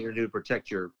first thing you're going to do to protect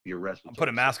your respiratory? Put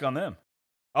a mask on them.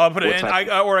 I'll put it in,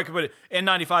 or I could put an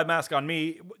N95 mask on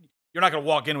me. You're not going to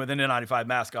walk in with an N95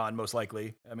 mask on, most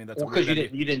likely. I mean, that's because you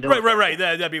didn't know. Right.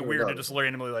 That'd be weird to just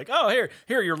randomly like, oh, here,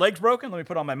 your leg's broken. Let me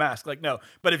put on my mask. Like, no.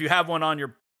 But if you have one on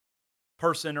your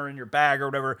person or in your bag or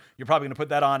whatever, you're probably going to put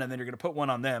that on, and then you're going to put one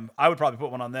on them. I would probably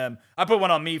put one on them. I put one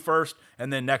on me first,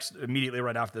 and then next, immediately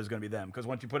right after, is going to be them. Because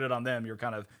once you put it on them, you're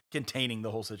kind of containing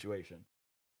the whole situation.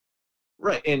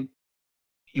 Right. And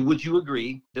would you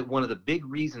agree that one of the big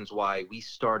reasons why we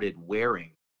started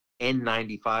wearing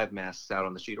N95 masks out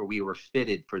on the street, or we were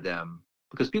fitted for them,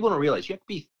 because people don't realize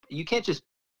you can't just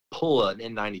pull an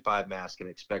N95 mask and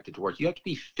expect it to work. You have to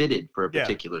be fitted for a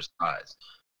particular size,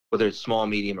 whether it's small,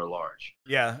 medium, or large.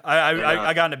 Yeah,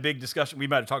 I got in a big discussion. We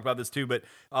might have talked about this too, but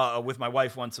with my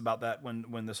wife once about that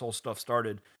when this whole stuff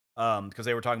started, because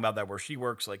they were talking about that where she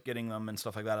works, like getting them and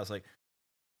stuff like that. I was like,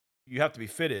 you have to be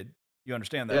fitted. You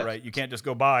understand that, right? You can't just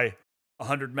go buy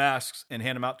 100 masks and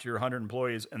hand them out to your 100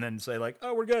 employees and then say like,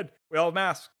 oh, we're good. We all have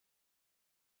masks.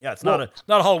 Yeah, it's not a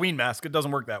Halloween mask. It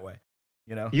doesn't work that way.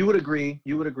 You would agree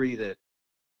that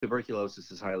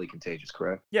tuberculosis is highly contagious,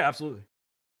 correct? Yeah, absolutely.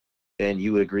 And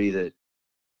you would agree that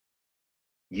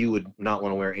you would not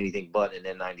want to wear anything but an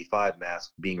N95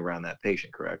 mask being around that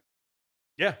patient, correct?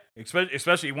 Yeah,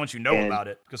 especially once you know about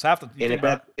it, because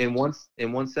once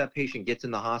that patient gets in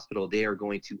the hospital, they are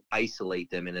going to isolate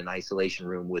them in an isolation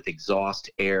room with exhaust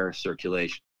air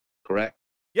circulation, correct?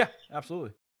 Yeah,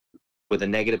 absolutely. With a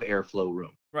negative airflow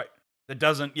room, right? That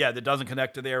doesn't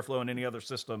connect to the airflow in any other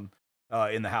system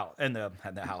in the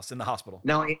hospital.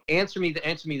 Now, answer me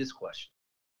this question.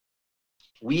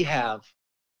 We have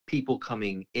people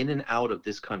coming in and out of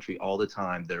this country all the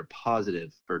time that are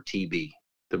positive for TB.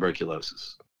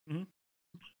 Tuberculosis,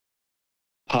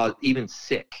 even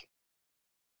sick.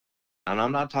 And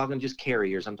I'm not talking just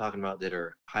carriers. I'm talking about that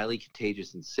are highly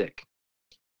contagious and sick.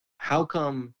 How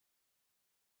come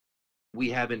we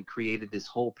haven't created this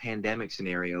whole pandemic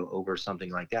scenario over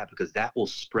something like that? Because that will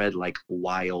spread like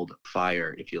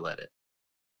wildfire if you let it.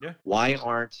 Yeah. Why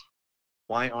aren't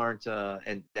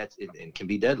and that's it can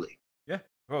be deadly. Yeah.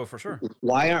 Oh, for sure.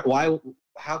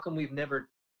 How come we've never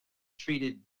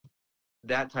treated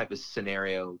that type of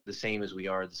scenario the same as we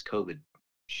are this COVID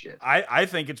shit. I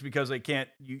think it's because they can't.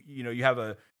 You have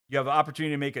an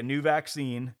opportunity to make a new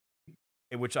vaccine,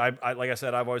 in which I like I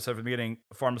said, I've always said from the beginning,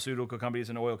 pharmaceutical companies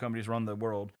and oil companies run the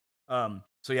world.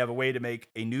 So you have a way to make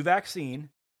a new vaccine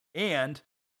and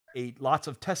lots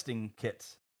of testing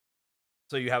kits.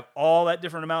 So you have all that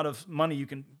different amount of money you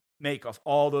can make off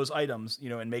all those items,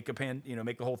 and make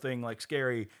make the whole thing like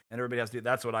scary, and everybody has to do.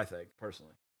 That's what I think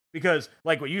personally, because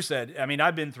like what you said, I mean,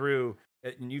 I've been through,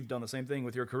 and you've done the same thing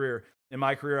with your career. In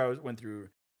my career, I went through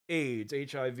AIDS,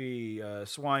 HIV,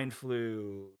 swine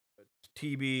flu,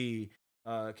 TB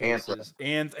cases,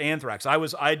 and anthrax.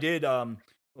 I did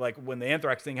like when the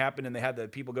anthrax thing happened, and they had the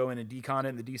people go in and decon it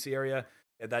in the DC area.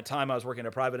 At that time, I was working at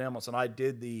a private ambulance, and I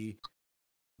did the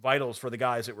vitals for the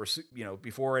guys that were,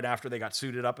 before and after they got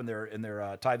suited up in their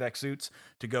Tyvek suits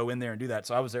to go in there and do that.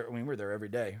 So I was there. I mean, we were there every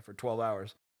day for 12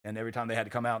 hours, and every time they had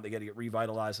to come out, they got to get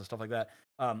revitalized and stuff like that.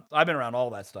 I've been around all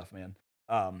that stuff, man.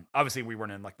 Obviously, we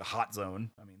weren't in like the hot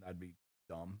zone. I mean, that'd be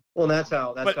dumb. Well, that's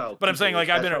how. But I'm saying, like,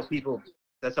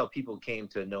 that's how people came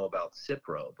to know about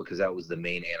Cipro, because that was the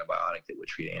main antibiotic that would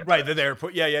treat anthrax. Right, they're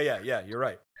yeah. You're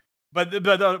right. But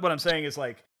what I'm saying is,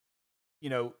 like,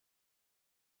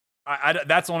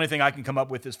 that's the only thing I can come up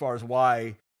with as far as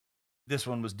why this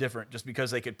one was different, just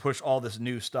because they could push all this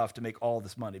new stuff to make all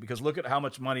this money. Because look at how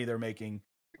much money they're making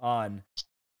on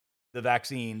the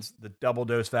vaccines, the double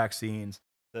dose vaccines,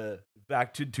 the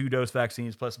back to 2-dose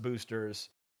vaccines plus boosters.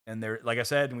 And they're, like I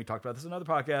said, and we talked about this in another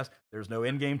podcast, there's no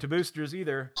end game to boosters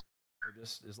either. They're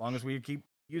just, as long as we keep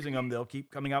using them, they'll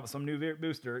keep coming out with some new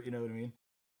booster. You know what I mean?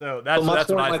 So that's what I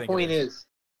think.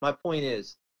 My point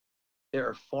is, there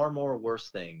are far more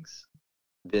worse things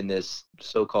than this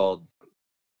so-called,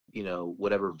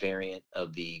 whatever variant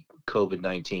of the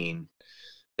COVID-19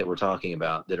 that we're talking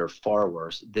about, that are far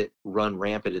worse, that run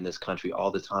rampant in this country all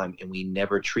the time, and we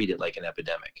never treat it like an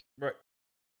epidemic. Right.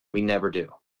 We never do.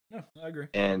 Yeah, I agree.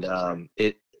 And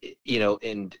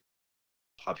and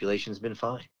population's been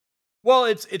fine. Well,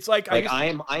 it's like I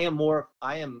am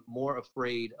more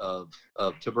afraid of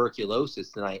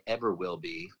tuberculosis than I ever will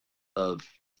be of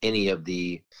any of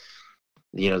the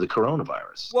the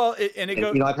coronavirus. Well,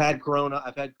 I've had corona.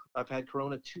 I've had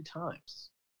corona 2 times.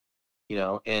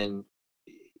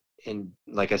 And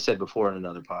like I said before in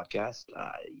another podcast,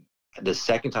 the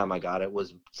second time I got it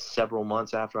was several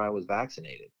months after I was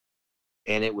vaccinated,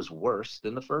 and it was worse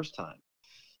than the first time.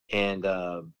 And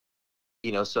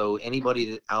so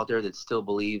anybody out there that still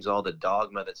believes all the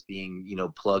dogma that's being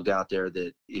plugged out there,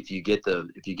 that if you get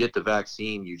the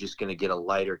vaccine, you're just going to get a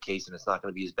lighter case and it's not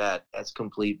going to be as bad, that's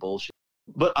complete bullshit.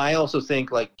 But I also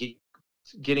think, like,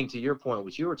 getting to your point,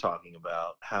 what you were talking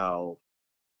about, how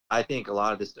I think a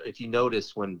lot of this, if you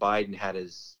notice when Biden had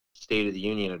his State of the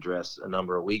Union address a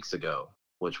number of weeks ago,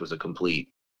 which was a complete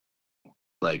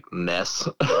like mess.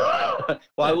 Well,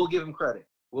 I will give him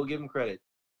credit.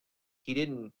 He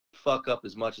didn't fuck up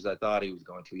as much as I thought he was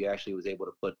going to. He actually was able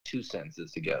to put 2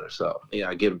 sentences together. So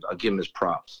I'll give him his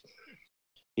props.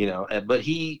 But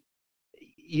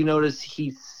you notice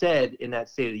he said in that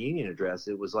State of the Union address,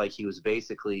 it was like he was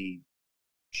basically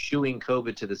shooing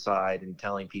COVID to the side and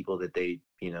telling people that they,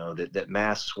 that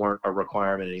masks weren't a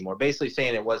requirement anymore. Basically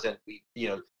saying it wasn't,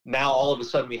 now all of a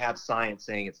sudden we have science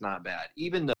saying it's not bad.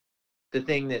 Even though the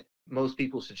thing that most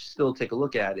people should still take a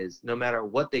look at is, no matter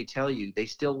what they tell you, they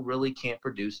still really can't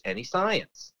produce any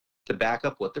science to back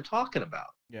up what they're talking about.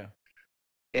 Yeah.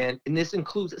 And this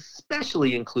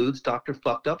especially includes Dr.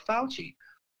 Fucked Up Fauci.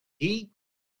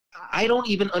 I don't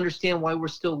even understand why we're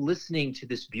still listening to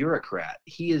this bureaucrat.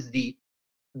 He is the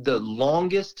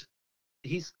longest.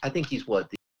 I think he's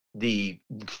what, the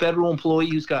federal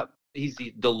employee he's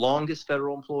the longest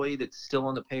federal employee that's still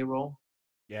on the payroll.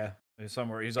 Yeah,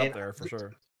 somewhere he's up there for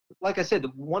sure. Like I said, the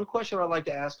one question I'd like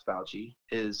to ask Fauci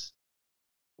is,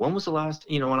 when was the last,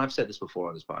 and I've said this before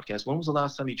on this podcast, when was the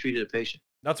last time you treated a patient?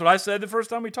 That's what I said the first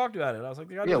time we talked about it. I was like,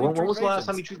 when was the last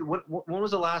time you treated, when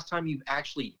was the last time you've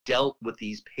actually dealt with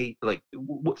these patients? Like,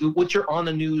 what you're on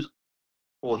the news,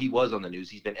 well, he was on the news.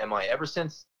 He's been MI ever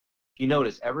since, if you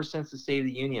notice, ever since the State of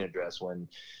the Union address, when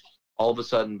all of a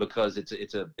sudden, because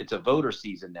it's a voter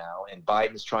season now, and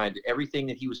Biden's trying to, everything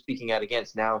that he was speaking out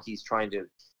against, now he's trying to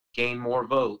gain more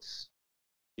votes,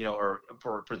 or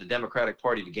for the Democratic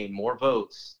Party to gain more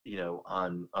votes,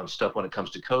 on stuff when it comes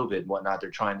to COVID and whatnot.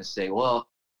 They're trying to say, well,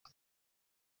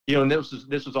 and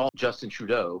this was all Justin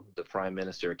Trudeau, the Prime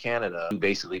Minister of Canada, who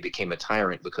basically became a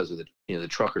tyrant because of the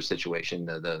trucker situation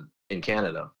in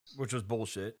Canada, which was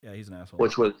bullshit. Yeah, he's an asshole.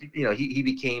 Which was, he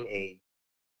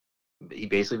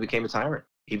basically became a tyrant.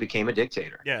 He became a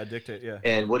dictator. Yeah, dictate. Yeah.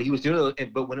 And what he was doing,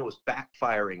 but when it was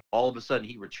backfiring, all of a sudden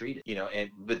he retreated.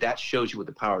 But that shows you what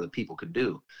the power of the people could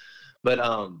do. But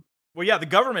well, yeah,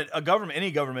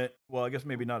 any government. Well, I guess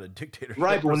maybe not a dictatorship.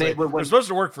 Right, but they're supposed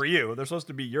to work for you. They're supposed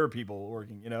to be your people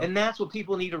working. And that's what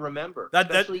people need to remember,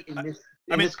 especially in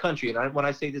this country. And when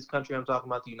I say this country, I'm talking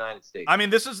about the United States. I mean,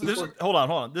 this is hold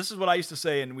on. This is what I used to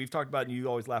say, and we've talked about, and you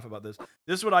always laugh about this.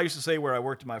 This is what I used to say where I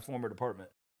worked in my former department,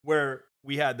 where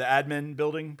we had the admin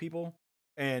building people,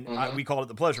 and we called it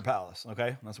the Pleasure Palace.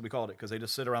 Okay, that's what we called it, because they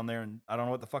just sit around there, and I don't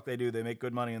know what the fuck they do. They make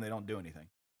good money, and they don't do anything.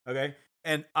 Okay.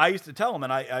 And I used to tell them,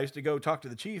 and I used to go talk to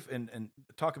the chief and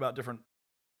talk about different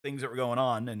things that were going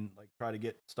on and like try to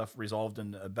get stuff resolved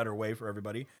in a better way for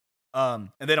everybody.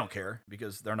 And they don't care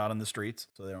because they're not in the streets,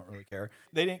 so they don't really care.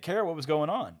 They didn't care what was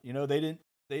going on.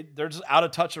 They're just out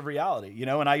of touch of reality,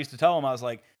 And I used to tell them, I was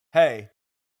like, hey,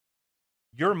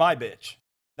 you're my bitch.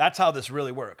 That's how this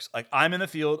really works. Like, I'm in the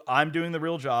field. I'm doing the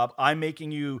real job. I'm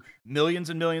making you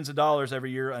millions and millions of dollars every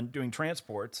year on doing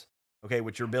transports. Okay,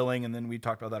 which you're billing, and then we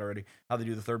talked about that already, how they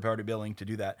do the third-party billing to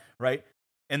do that, right?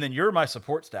 And then you're my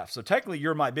support staff. So technically,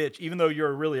 you're my bitch, even though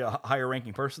you're really a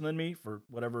higher-ranking person than me for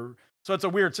whatever. So it's a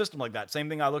weird system like that. Same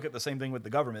thing, I look at the same thing with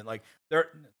the government. Like,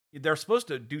 they're supposed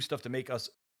to do stuff to make us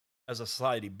as a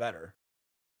society better.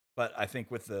 But I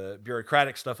think with the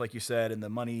bureaucratic stuff, like you said, and the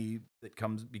money that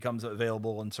becomes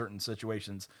available in certain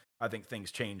situations, I think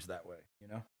things change that way,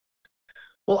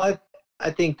 Well, I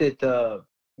think that,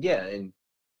 yeah, and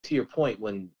to your point,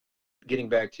 when getting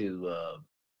back to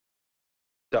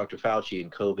Dr. Fauci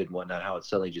and COVID and whatnot, how it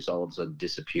suddenly just all of a sudden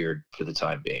disappeared for the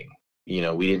time being.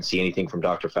 We didn't see anything from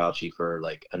Dr. Fauci for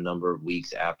like a number of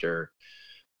weeks after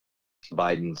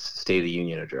Biden's State of the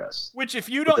Union address. Which if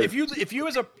you hold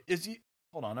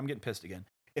on, I'm getting pissed again.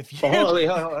 If you go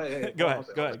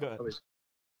ahead.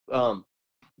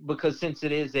 Because since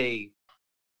it is a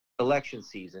election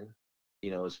season,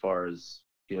 as far as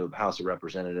House of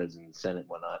Representatives and Senate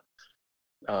and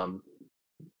whatnot,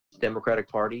 Democratic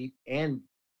Party and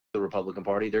the Republican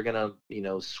Party, they're gonna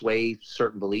sway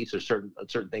certain beliefs or certain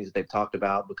things that they've talked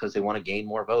about because they want to gain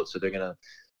more votes. So they're gonna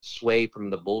sway from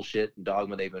the bullshit and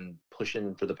dogma they've been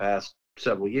pushing for the past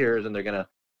several years, and they're gonna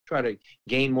try to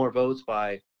gain more votes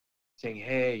by saying,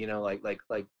 hey, like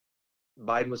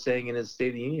Biden was saying in his State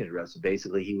of the Union address.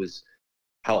 Basically, he was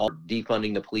how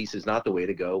defunding the police is not the way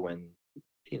to go when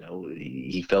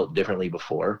he felt differently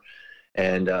before,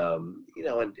 and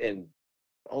and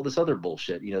all this other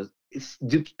bullshit. It's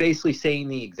basically saying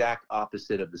the exact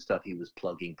opposite of the stuff he was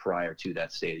plugging prior to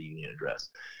that State of the Union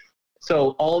address. So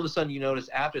all of a sudden, you notice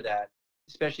after that,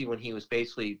 especially when he was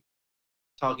basically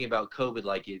talking about COVID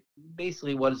like it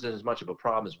basically wasn't as much of a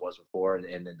problem as it was before, and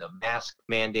then the mask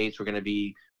mandates were going to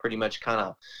be pretty much kind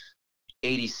of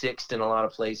 86th in a lot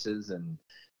of places, and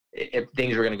if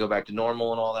things were going to go back to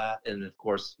normal and all that. And of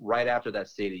course, right after that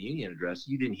State of the Union address,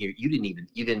 you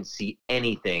didn't see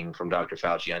anything from Dr.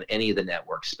 Fauci on any of the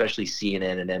networks, especially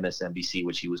CNN and MSNBC,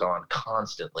 which he was on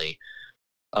constantly.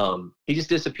 He just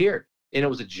disappeared, and it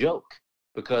was a joke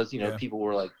because people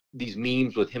were like, these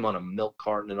memes with him on a milk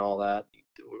carton and all that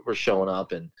were showing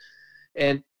up, and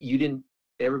you didn't.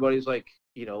 Everybody was like,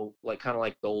 like kind of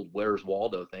like the old "Where's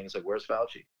Waldo" thing. It's like, where's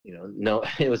Fauci? No,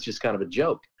 it was just kind of a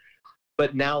joke.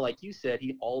 But now, like you said,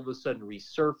 he all of a sudden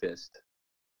resurfaced.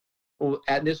 Well,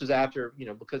 and this was after,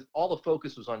 because all the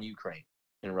focus was on Ukraine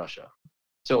and Russia.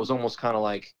 So it was almost kind of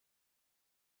like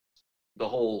the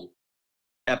whole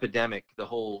epidemic, the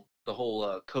whole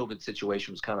COVID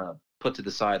situation was kind of put to the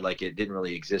side, like it didn't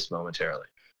really exist momentarily.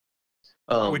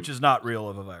 Which is not real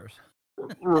of a virus.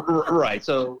 Right.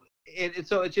 So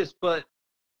it's just, but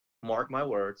mark my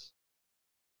words,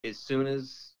 as soon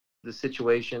as the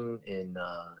situation in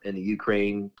the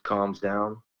Ukraine calms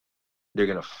down, they're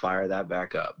going to fire that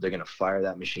back up. They're going to fire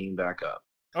that machine back up.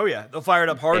 Oh yeah, they'll fire it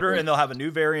up harder, and they'll have a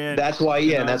new variant. That's why,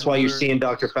 and that's why you're seeing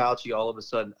Dr. Fauci all of a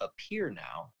sudden appear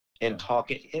now and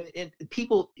talking. And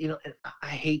people, and I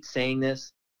hate saying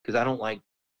this because I don't like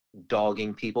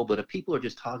dogging people, but if people are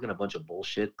just talking a bunch of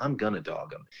bullshit, I'm gonna dog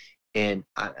them. And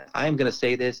I'm gonna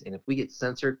say this, and if we get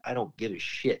censored, I don't give a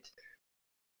shit.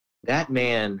 That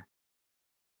man.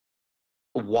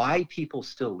 Why people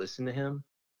still listen to him,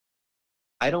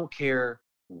 I don't care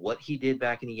what he did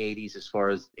back in the 80s as far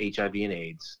as HIV and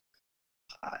AIDS.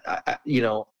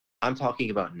 I'm talking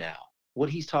about now. What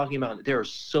he's talking about, there are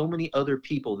so many other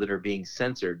people that are being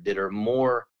censored that are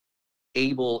more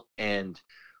able and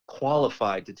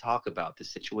qualified to talk about the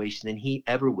situation than he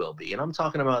ever will be. And I'm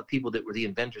talking about people that were the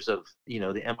inventors of, the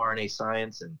mRNA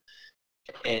science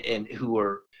and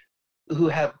who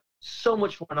have so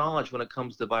much more knowledge when it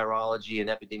comes to virology and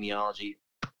epidemiology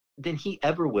than he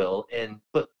ever will.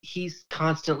 But he's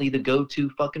constantly the go-to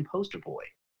fucking poster boy.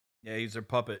 Yeah, he's their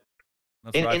puppet.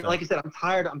 That's And, what I and think. like I said,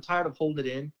 I'm tired of holding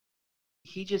it in.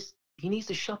 He needs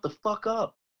to shut the fuck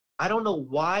up. I don't know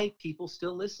why people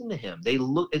still listen to him.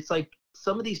 It's like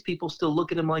some of these people still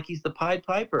look at him like he's the Pied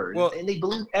Piper, Well- and they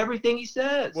believe everything he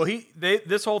says. Well,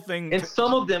 this whole thing. And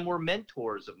some of them were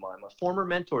mentors of mine, former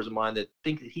mentors of mine, that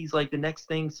think that he's like the next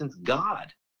thing since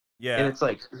God. Yeah. And it's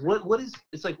like, what is?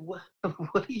 It's like, what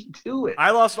are you doing?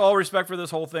 I lost all respect for this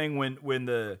whole thing when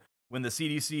the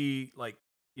CDC, like,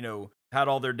 you know, had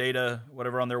all their data,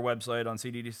 whatever, on their website on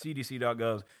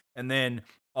cdc.gov, and then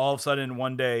all of a sudden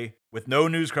one day, with no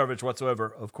news coverage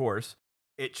whatsoever, of course,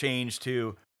 it changed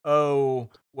to, oh,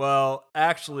 well,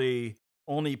 actually,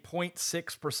 only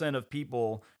 0.6% of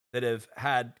people that have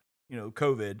had, you know,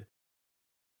 COVID,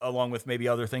 along with maybe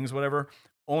other things, whatever,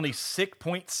 only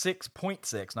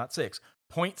 6.6, not 6,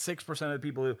 0.6% of the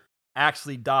people who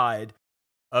actually died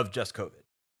of just COVID.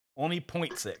 Only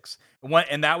 0.6.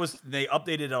 And that was, they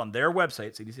updated it on their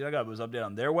website, cdc.gov, it was updated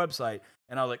on their website,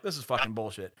 and I was like, this is fucking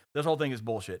bullshit. This whole thing is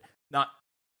bullshit.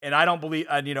 And I don't believe,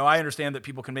 and, you know, I understand that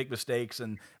people can make mistakes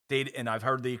and data, and I've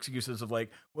heard the excuses of like,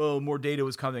 well, more data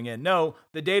was coming in. No,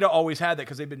 the data always had that,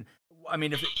 because they've been, I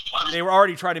mean, if they were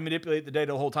already trying to manipulate the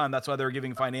data the whole time, that's why they were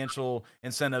giving financial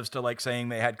incentives to, like, saying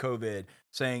they had COVID,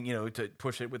 saying, you know, to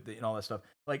push it with and all that stuff.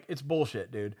 Like, it's bullshit,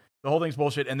 dude. The whole thing's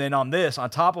bullshit. And then on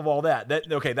top of all that,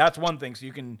 okay, that's one thing. So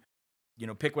you can, you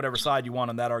know, pick whatever side you want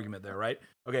on that argument there, right?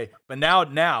 Okay, but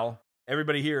now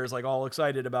everybody here is like all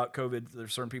excited about COVID.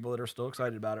 There's certain people that are still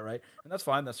excited about it, right? And that's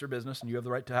fine. That's their business, and you have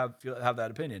the right to have that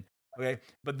opinion. Okay,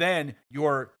 but then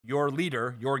your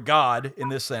leader, your God in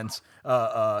this sense,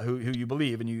 who you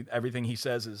believe, and everything he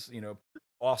says is, you know,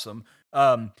 awesome.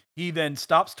 He then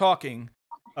stops talking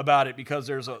about it because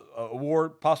there's a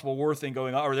possible war thing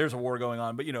going on, or there's a war going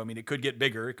on. But, you know, I mean, it could get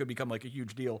bigger. It could become like a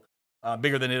huge deal,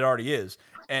 bigger than it already is.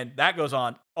 And that goes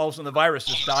on. All of a sudden, the virus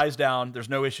just dies down. There's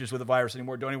no issues with the virus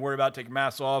anymore. Don't even worry about it. Take your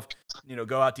masks off. You know,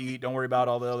 go out to eat. Don't worry about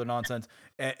all the other nonsense.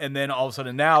 And then all of a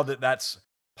sudden, now that's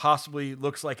possibly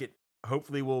looks like it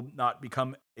hopefully will not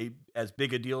become as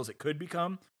big a deal as it could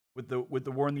become with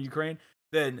the war in the Ukraine.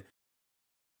 Then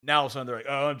now all of a sudden they're like,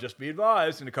 oh, just be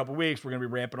advised, in a couple of weeks we're gonna be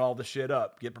ramping all this shit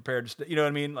up. Get prepared to you know what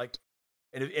I mean? Like,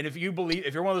 and if you believe,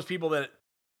 if you're one of those people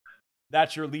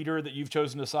that's your leader that you've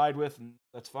chosen to side with, and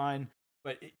that's fine.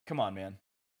 But come on, man,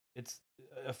 it's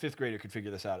a fifth grader could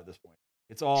figure this out at this point.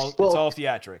 It's all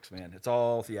theatrics, man. It's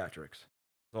all theatrics.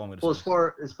 That's all I'm gonna say.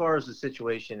 Well, as far as the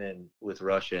situation with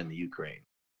Russia and the Ukraine,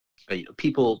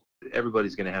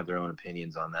 everybody's gonna have their own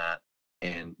opinions on that.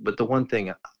 But the one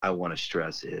thing I want to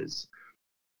stress is,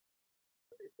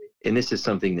 and this is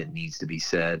something that needs to be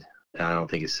said, and I don't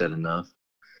think it's said enough.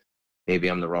 Maybe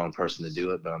I'm the wrong person to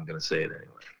do it, but I'm going to say it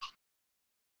anyway.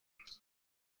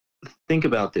 Think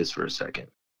about this for a second.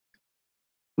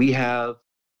 We have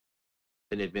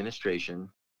an administration,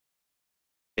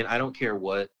 and I don't care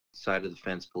what side of the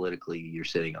fence politically you're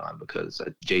sitting on, because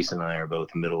Jason and I are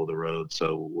both middle of the road,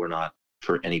 so we're not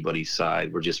for anybody's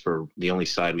side. We're just for the only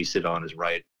side we sit on is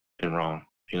right and wrong.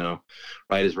 You know,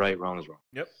 right is right, wrong is wrong.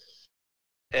 Yep.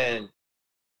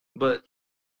 But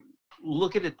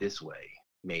look at it this way,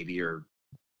 maybe, or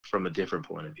from a different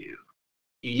point of view.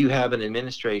 You have an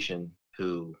administration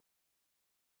who,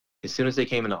 as soon as they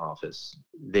came into office,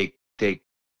 they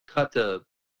cut the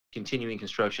continuing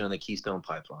construction on the Keystone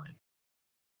Pipeline.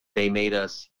 They made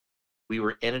us, we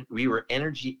were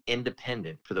energy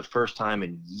independent for the first time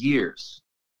in years.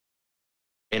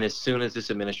 And as soon as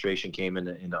this administration came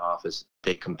into office,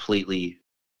 they completely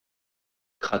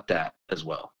cut that as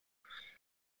well.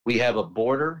 We have a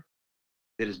border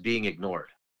that is being ignored.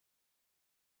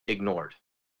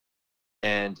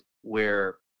 And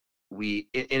where and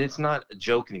it's not a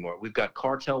joke anymore. We've got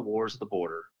cartel wars at the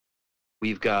border.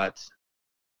 We've got,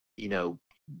 you know,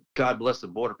 God bless the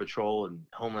Border Patrol and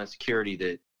Homeland Security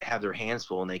that have their hands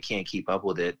full and they can't keep up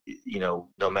with it, you know,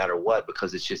 no matter what,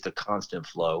 because it's just a constant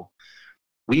flow.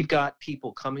 We've got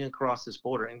people coming across this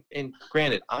border. And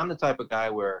granted, I'm the type of guy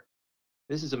where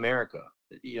this is America.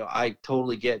 You know, I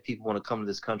totally get people want to come to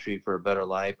this country for a better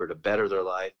life or to better their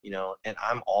life, you know, and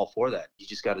I'm all for that. You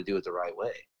just got to do it the right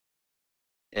way.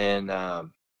 And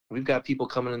we've got people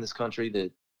coming in this country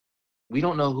that we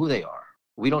don't know who they are.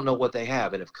 We don't know what they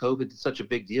have. And if COVID is such a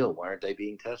big deal, why aren't they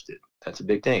being tested? That's a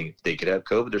big thing. If they could have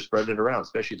COVID, they're spreading it around,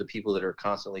 especially the people that are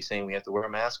constantly saying we have to wear a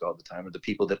mask all the time, or the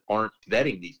people that aren't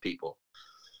vetting these people.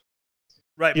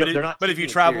 Right, you know, but if you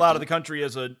travel out of the country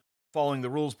as a following the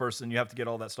rules person, you have to get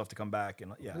all that stuff to come back.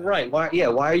 And yeah, right. Why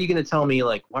are you going to tell me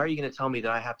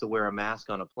that I have to wear a mask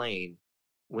on a plane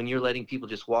when you're letting people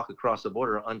just walk across the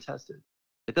border untested?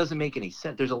 It doesn't make any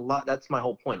sense. There's a lot. That's my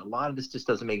whole point. A lot of this just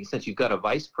doesn't make any sense. You've got a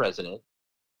vice president,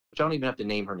 which I don't even have to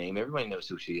name her name. Everybody knows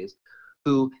who she is,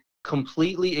 who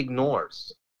completely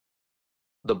ignores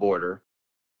the border,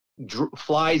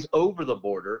 flies over the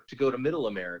border to go to Middle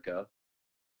America.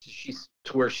 She's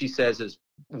to where she says is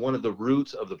one of the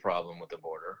roots of the problem with the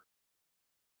border.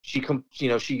 She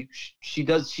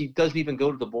doesn't even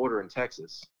go to the border in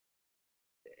Texas.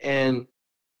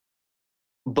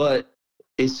 But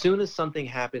as soon as something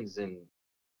happens in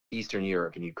Eastern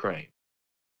Europe and Ukraine,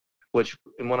 what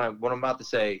I'm about to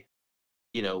say,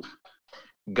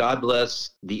 God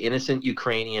bless the innocent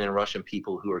Ukrainian and Russian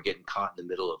people who are getting caught in the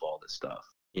middle of all this stuff.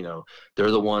 They're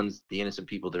the innocent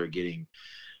people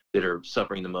that are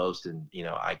suffering the most. And,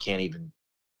 I can't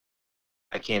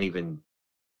even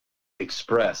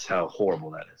express how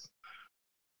horrible that is.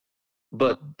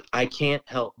 But I can't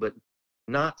help but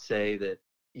not say that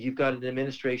you've got an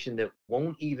administration that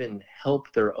won't even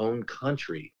help their own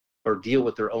country or deal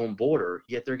with their own border,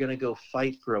 yet they're going to go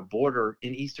fight for a border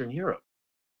in Eastern Europe.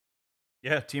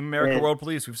 Yeah, Team America World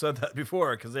Police. We've said that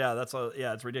before because,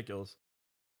 it's ridiculous.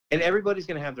 And everybody's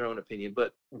going to have their own opinion.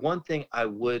 But one thing I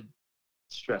would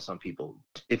stress on people,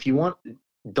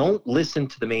 don't listen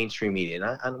to the mainstream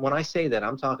media. And when I say that,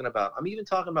 I'm even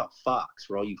talking about Fox,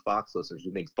 for all you Fox listeners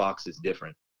who think Fox is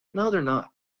different. No, they're not.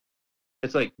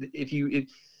 It's like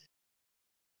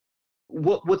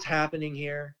what's happening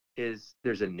here is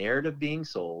there's a narrative being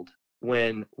sold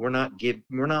when we're not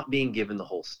being given the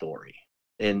whole story.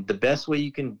 And the best thing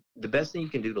you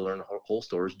can do to learn the whole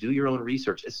story is do your own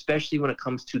research, especially when it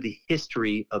comes to the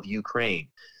history of Ukraine,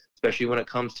 especially when it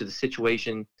comes to the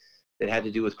situation that had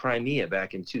to do with Crimea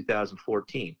back in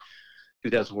 2014,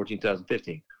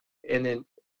 2015. And then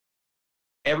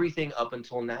everything up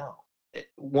until now.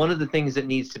 One of the things that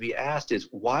needs to be asked is,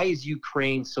 why is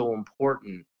Ukraine so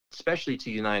important, especially to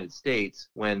the United States,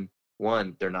 when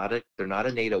one, they're not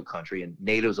a NATO country, and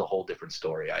NATO's a whole different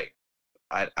story.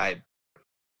 I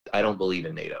don't believe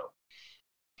in NATO.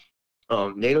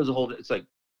 NATO's it's like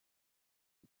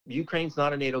Ukraine's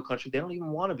not a NATO country. They don't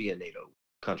even want to be a NATO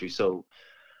country. So,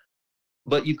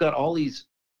 but you've got all these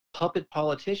puppet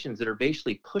politicians that are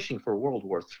basically pushing for World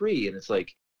War III, and it's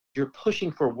like, you're pushing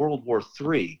for World War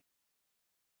III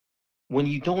when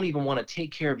you don't even want to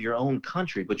take care of your own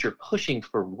country, but you're pushing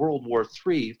for World War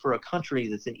III for a country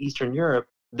that's in Eastern Europe,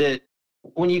 that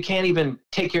when you can't even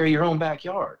take care of your own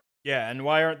backyard. Yeah, and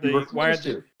why aren't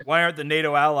the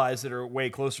NATO allies that are way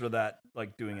closer to that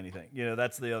like doing anything?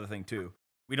 That's the other thing too.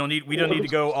 We don't need to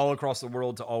go all across the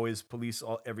world to always police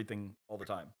everything all the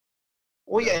time.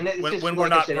 Well, yeah, and when we're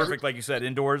not perfect, like you said,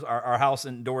 indoors, our house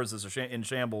indoors is in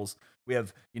shambles. We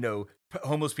have,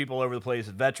 homeless people all over the place,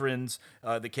 veterans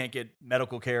that can't get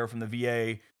medical care from the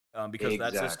VA because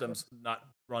that system's not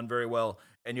run very well.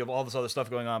 And you have all this other stuff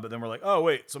going on, but then we're like, oh,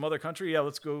 wait, some other country? Yeah,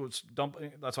 let's go dump.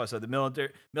 That's why I said the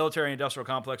military industrial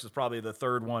complex is probably the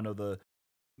third one of the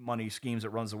money schemes that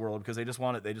runs the world, because they just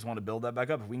want to build that back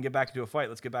up. If we can get back into a fight,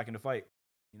 let's get back into fight.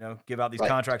 Give out these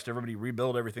contracts to everybody,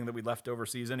 rebuild everything that we left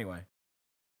overseas anyway.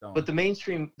 But the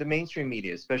mainstream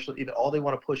media, especially, all they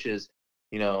want to push is,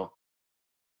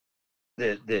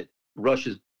 that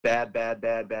Russia's bad, and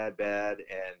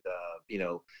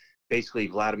basically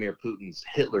Vladimir Putin's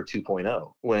Hitler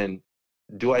 2.0. When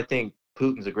do I think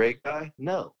Putin's a great guy?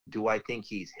 No. Do I think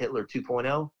he's Hitler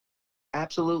 2.0?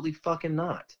 Absolutely fucking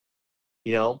not.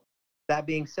 That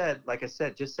being said, like I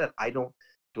said,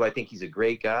 do I think he's a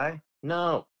great guy?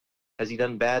 No. Has he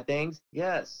done bad things?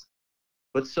 Yes.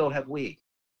 But so have we.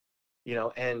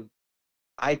 And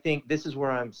I think this is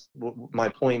where my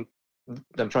point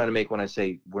I'm trying to make when I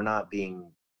say we're not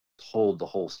being told the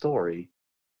whole story,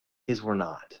 is we're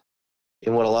not.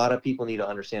 And what a lot of people need to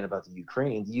understand about the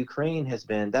Ukraine has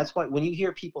been, that's why when you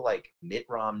hear people like Mitt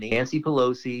Romney, Nancy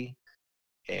Pelosi,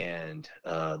 and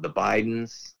the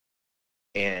Bidens,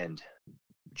 and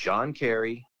John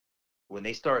Kerry, when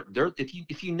they start,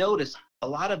 if you notice, a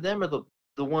lot of them are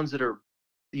the ones that are,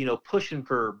 pushing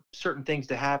for certain things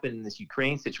to happen in this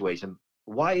Ukraine situation.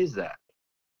 Why is that?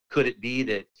 Could it be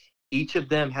that each of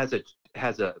them has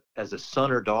a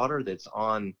son or daughter that's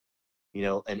on,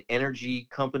 an energy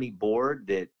company board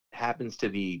that happens to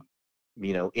be,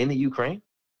 in the Ukraine?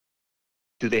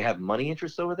 Do they have money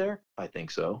interests over there? I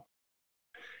think so.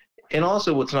 And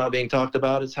also what's not being talked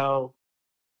about is how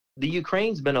the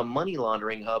Ukraine's been a money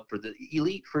laundering hub for the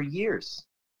elite for years.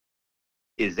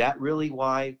 Is that really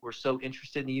why we're so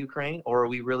interested in the Ukraine, or are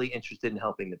we really interested in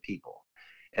helping the people?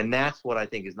 And that's what I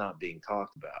think is not being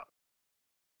talked about.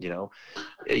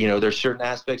 There's certain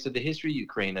aspects of the history of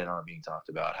Ukraine that aren't being talked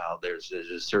about. How there's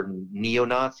a certain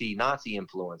Nazi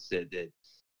influence that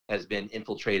has been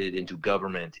infiltrated into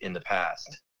government in the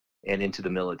past and into the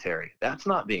military. That's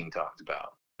not being talked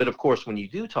about. But of course, when you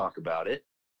do talk about it,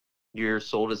 you're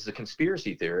sold as a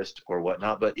conspiracy theorist or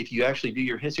whatnot. But if you actually do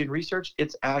your history and research,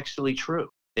 it's actually true.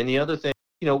 And the other thing,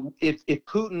 if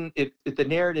the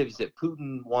narrative is that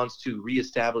Putin wants to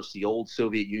reestablish the old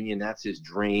Soviet Union, that's his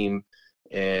dream,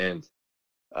 and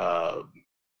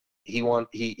he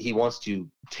wants to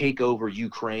take over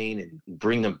Ukraine and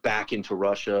bring them back into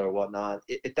Russia or whatnot.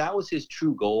 If that was his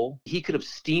true goal, he could have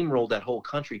steamrolled that whole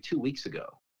country 2 weeks ago,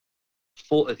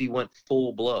 if he went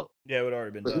full blow. Yeah, it would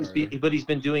already been done. But he's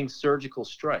been doing surgical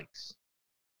strikes,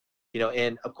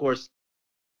 and of course,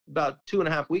 about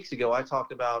 2.5 weeks ago, I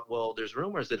talked about, well, there's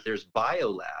rumors that there's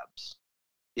biolabs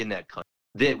in that country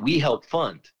that we help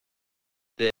fund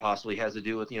that possibly has to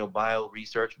do with, bio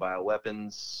research,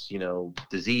 bioweapons,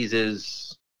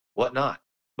 diseases, whatnot.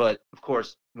 But of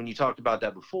course, when you talked about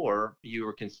that before, you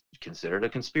were considered a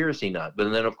conspiracy nut. But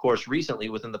then, of course, recently,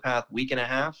 within the past week and a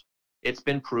half, it's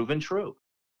been proven true.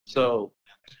 So,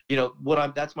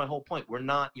 that's my whole point.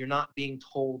 You're not being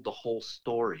told the whole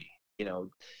story.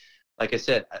 Like I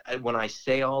said, when I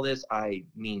say all this, I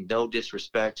mean no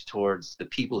disrespect towards the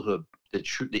people who have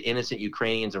the innocent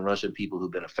Ukrainians and Russian people who've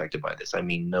been affected by this. I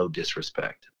mean no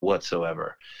disrespect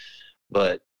whatsoever.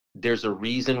 But there's a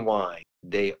reason why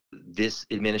this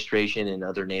administration and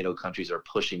other NATO countries are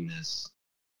pushing this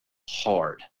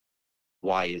hard.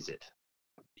 Why is it?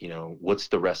 What's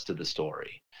the rest of the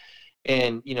story?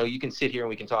 And you can sit here and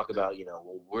we can talk about,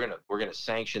 well, we're gonna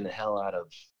sanction the hell out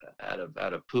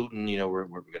of Putin. We're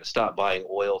gonna stop buying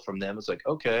oil from them. It's like,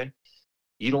 okay,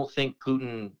 you don't think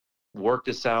Putin worked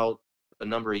this out a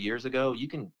number of years ago? You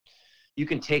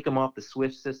can take them off the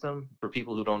SWIFT system. For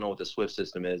people who don't know what the SWIFT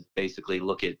system is, basically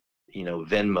look at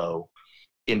Venmo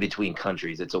in between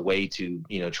countries. It's a way to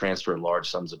transfer large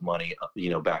sums of money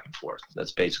back and forth.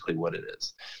 That's basically what it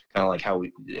is. Kind of like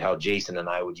how Jason and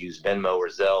I would use Venmo or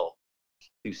Zelle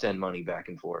to send money back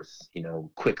and forth,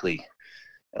 quickly,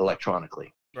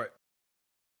 electronically. Right.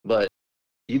 But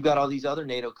you've got all these other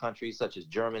NATO countries, such as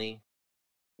Germany,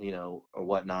 or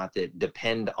whatnot, that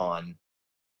depend on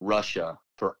Russia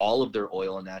for all of their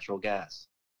oil and natural gas.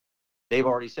 They've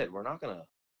already said, we're not gonna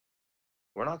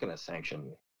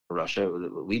sanction Russia.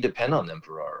 We depend on them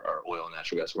for our oil and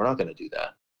natural gas. We're not gonna do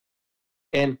that.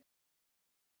 And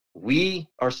we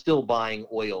are still buying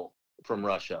oil from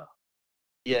Russia,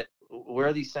 yet where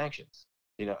are these sanctions?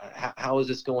 How is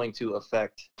this going to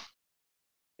affect,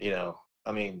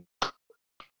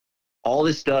 all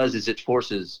this does is it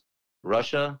forces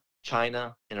Russia,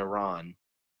 China, and Iran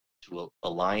to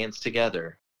alliance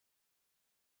together.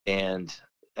 And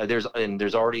there's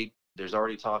already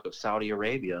talk of Saudi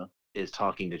Arabia is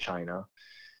talking to China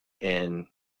and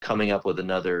coming up with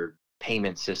another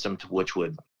payment system which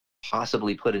would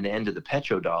possibly put an end to the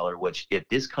petrodollar, which if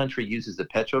this country uses the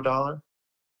petrodollar,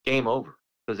 game over.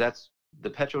 Because that's the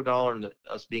petrodollar, and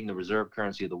us being the reserve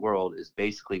currency of the world, is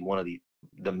basically one of the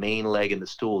main leg in the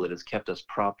stool that has kept us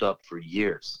propped up for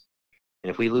years. And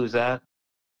if we lose that,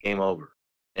 game over.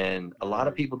 And a lot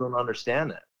of people don't understand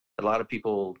that. A lot of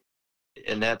people,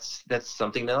 and that's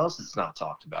something else that's not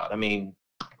talked about. I mean,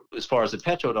 as far as the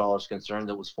petrodollar is concerned,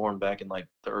 that was formed back in like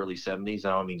the early 70s.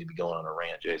 I don't mean to be going on a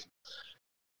rant, Jason.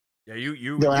 Yeah,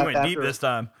 you went deep this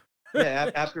time.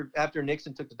 Yeah, after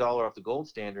Nixon took the dollar off the gold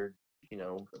standard, I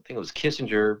think it was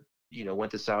Kissinger,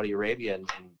 went to Saudi Arabia and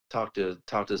talked to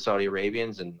the Saudi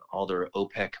Arabians and all their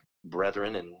OPEC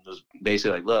brethren, and was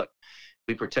basically like, look,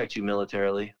 we protect you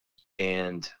militarily,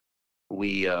 and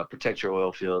we protect your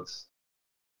oil fields,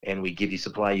 and we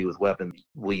supply you with weapons.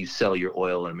 Will you sell your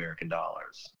oil in American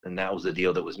dollars? And that was the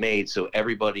deal that was made. So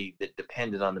everybody that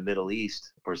depended on the Middle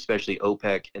East, or especially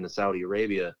OPEC and the Saudi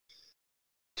Arabia,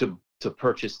 to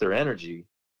purchase their energy,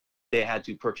 they had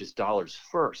to purchase dollars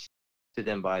first to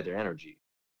then buy their energy,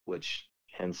 which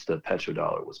hence the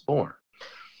petrodollar was born.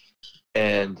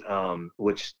 And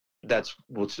that's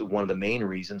one of the main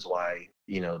reasons why,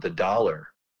 the dollar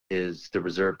is the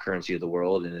reserve currency of the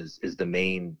world and is the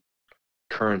main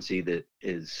currency that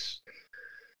is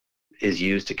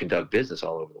used to conduct business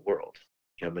all over the world.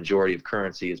 Majority of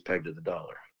currency is pegged to the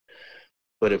dollar.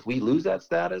 But if we lose that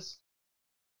status,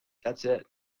 that's it.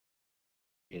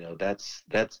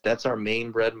 That's our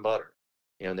main bread and butter.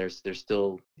 And there's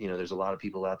still, there's a lot of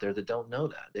people out there that don't know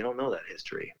that. They don't know that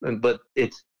history. But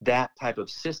it's that type of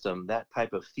system, that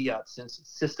type of fiat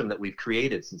system that we've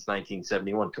created since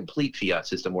 1971, complete fiat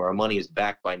system where our money is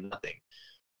backed by nothing.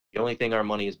 The only thing our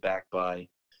money is backed by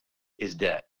is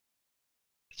debt.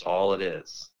 That's all it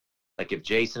is. Like if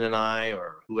Jason and I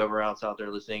or whoever else out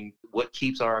there listening, what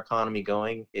keeps our economy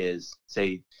going is,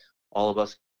 say, all of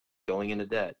us going into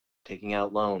debt. taking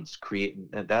out loans,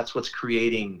 that's what's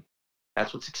expanding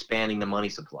the money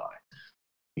supply.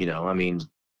 I mean,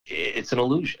 it's an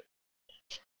illusion.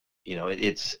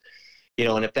 It's,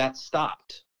 and if that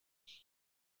stopped,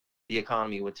 the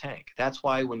economy would tank. That's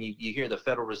why when you hear the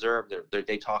Federal Reserve,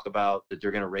 they talk about that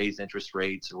they're going to raise interest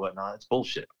rates or whatnot. It's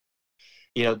bullshit.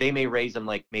 They may raise them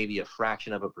like maybe a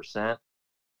fraction of a percent,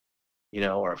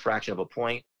 or a fraction of a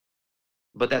point,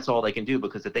 but that's all they can do,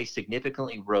 because if they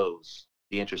significantly rose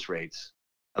the interest rates,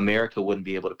 America wouldn't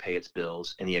be able to pay its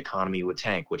bills and the economy would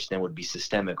tank, which then would be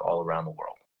systemic all around the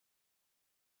world.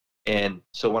 And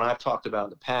so when I've talked about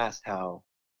in the past how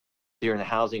during the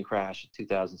housing crash of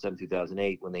 2007,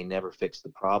 2008, when they never fixed the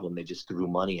problem, they just threw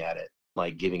money at it,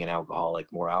 like giving an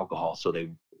alcoholic more alcohol so they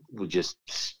would just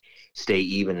stay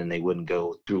even and they wouldn't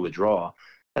go through withdrawal.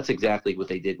 That's exactly what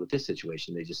they did with this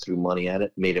situation. They just threw money at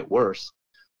it, made it worse,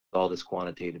 all this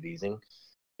quantitative easing,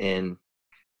 and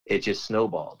it just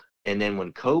snowballed. And then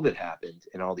when COVID happened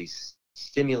and all these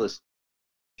stimulus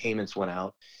payments went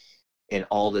out and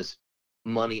all this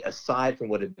money, aside from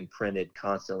what had been printed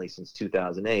constantly since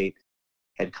 2008,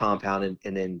 had compounded,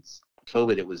 and then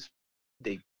COVID,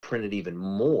 they printed even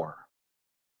more.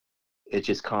 It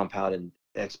just compounded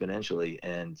exponentially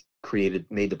and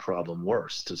made the problem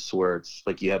worse, to where it's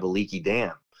like you have a leaky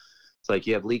dam. It's like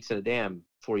you have leaks in a dam.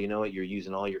 Before you know it, you're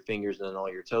using all your fingers and then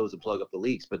all your toes to plug up the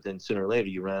leaks. But then sooner or later,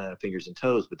 you run out of fingers and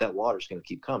toes, but that water's going to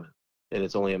keep coming. And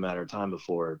it's only a matter of time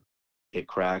before it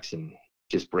cracks and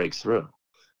just breaks through.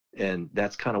 And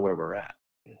that's kind of where we're at.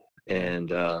 And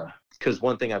because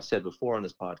one thing I've said before on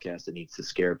this podcast that needs to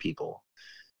scare people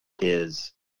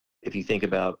is, if you think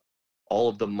about all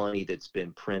of the money that's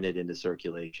been printed into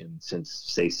circulation since,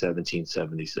 say,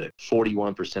 1776,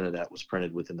 41% of that was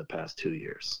printed within the past 2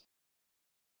 years.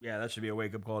 Yeah, that should be a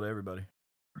wake-up call to everybody.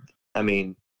 I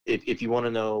mean, if you want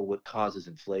to know what causes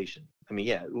inflation, I mean,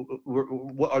 yeah,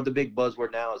 what are the big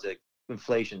buzzword now is that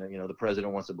inflation, the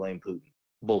president wants to blame Putin.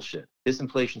 Bullshit. This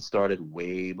inflation started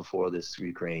way before this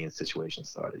Ukrainian situation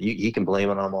started. He can blame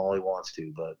it on him all he wants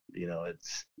to, but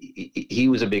he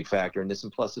was a big factor in this,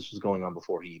 and plus this was going on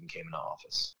before he even came into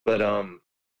office. But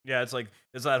yeah,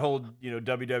 it's that whole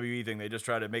WWE thing. They just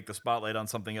try to make the spotlight on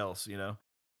something else.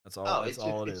 That's all. That's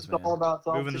all it is, man.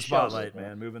 Moving the spotlight,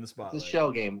 man. Moving the spotlight. The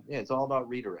shell game. Yeah, it's all about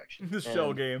redirection. The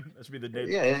shell game. That should be the name.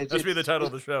 Yeah, that should be the title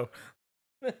of the show.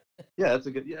 Yeah, that's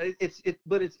a good. Yeah,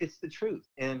 but it's the truth,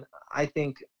 and I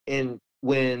think and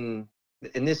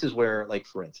this is where, like,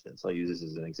 for instance, I'll use this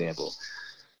as an example.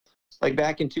 Like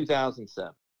back in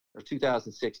 2007 or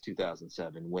 2006,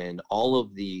 2007, when all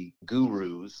of the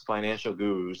gurus, financial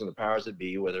gurus, and the powers that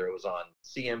be, whether it was on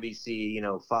CNBC,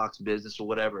 Fox Business or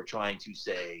whatever, trying to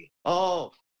say,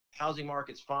 oh, housing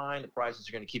market's fine, the prices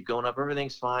are going to keep going up,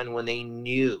 everything's fine, when they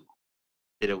knew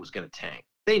that it was going to tank.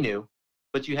 They knew.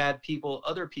 But you had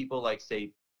other people like,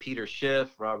 say, Peter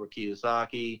Schiff, Robert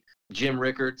Kiyosaki, Jim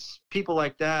Rickards, people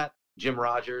like that, Jim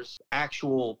Rogers,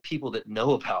 actual people that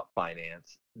know about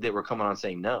finance that were coming on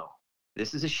saying, no,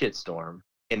 this is a shitstorm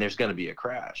and there's going to be a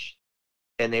crash.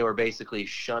 And they were basically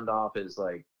shunned off as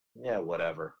like, yeah,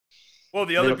 whatever. Well,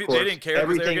 the other people, they didn't care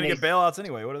because they were going to get bailouts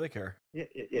anyway. What do they care? Yeah,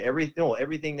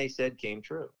 everything they said came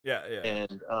true. Yeah.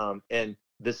 And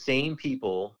the same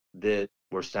people that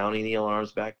were sounding the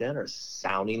alarms back then are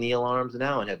sounding the alarms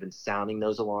now and have been sounding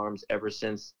those alarms ever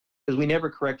since, because we never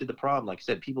corrected the problem. Like I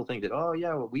said, people think that, oh,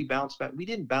 yeah, well, we bounced back. We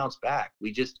didn't bounce back.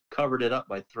 We just covered it up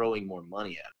by throwing more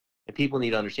money at it. And people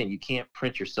need to understand, you can't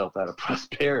print yourself out of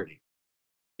prosperity.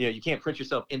 You can't print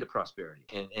yourself into prosperity.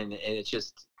 And it's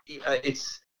just,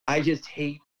 I just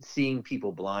hate seeing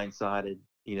people blindsided,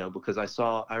 because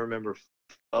I remember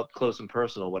up close and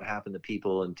personal what happened to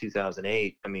people in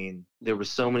 2008. I mean, there were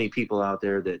so many people out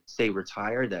there that, say,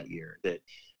 retired that year, that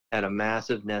had a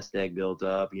massive nest egg built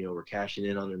up, were cashing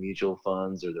in on their mutual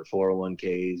funds or their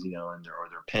 401ks, or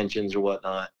their pensions or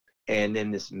whatnot. And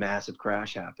then this massive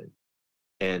crash happened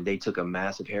and they took a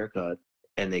massive haircut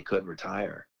and they couldn't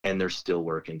retire, and they're still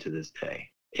working to this day.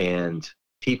 And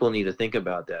people need to think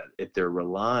about that. If they're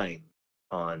relying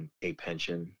on a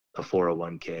pension, a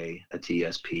 401k, a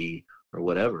TSP, or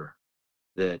whatever,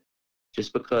 that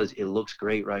just because it looks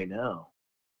great right now,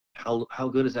 how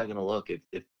good is that going to look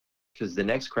because the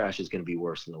next crash is going to be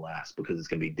worse than the last, because it's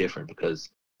going to be different, because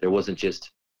there wasn't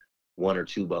just one or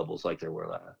two bubbles like there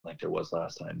was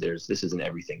last time. This is an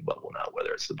everything bubble now,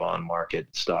 whether it's the bond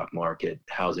market, stock market,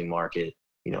 housing market,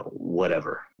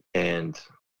 whatever. And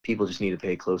people just need to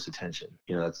pay close attention.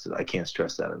 I can't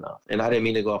stress that enough. And I didn't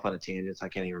mean to go off on a tangent. I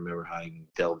can't even remember how I even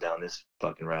delved down this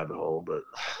fucking rabbit hole, but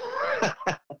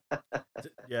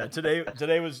yeah,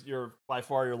 today was by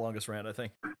far your longest rant, I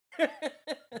think.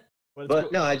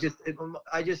 But cool.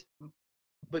 no,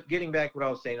 but getting back to what I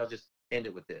was saying, I'll just end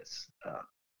it with this.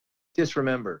 Just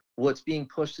remember, what's being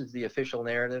pushed as the official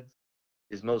narrative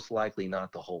is most likely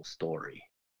not the whole story.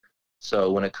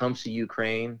 So when it comes to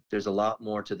Ukraine, there's a lot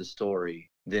more to the story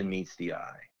than meets the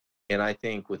eye. And I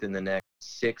think within the next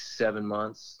 6-7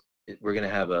 months, we're going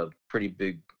to have a pretty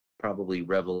big, probably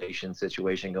revelation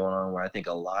situation going on where I think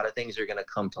a lot of things are going to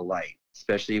come to light,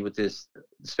 especially with this,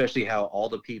 especially how all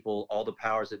the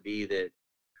powers that be that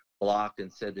blocked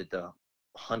and said that the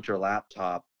Hunter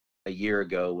laptop a year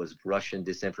ago was Russian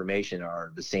disinformation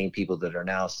are the same people that are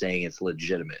now saying it's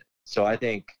legitimate. So I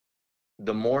think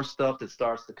the more stuff that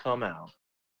starts to come out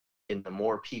and the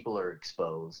more people are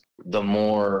exposed, the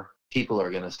more people are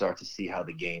going to start to see how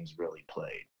the game's really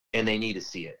played. And they need to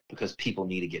see it because people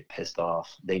need to get pissed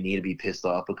off. They need to be pissed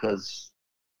off because,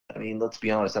 I mean, let's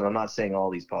be honest, and I'm not saying all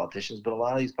these politicians, but a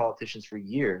lot of these politicians for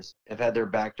years have had their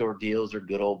backdoor deals or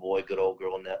good old boy, good old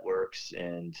girl networks.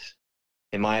 And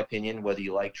in my opinion, whether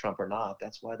you like Trump or not,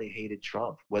 that's why they hated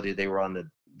Trump. Whether they were on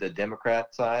the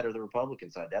Democrat side or the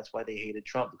Republican side, that's why they hated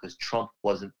Trump, because Trump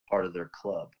wasn't part of their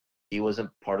club. He wasn't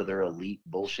part of their elite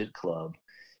bullshit club.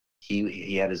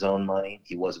 He had his own money.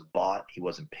 He wasn't bought. He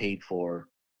wasn't paid for.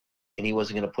 And he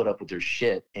wasn't going to put up with their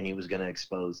shit, and he was going to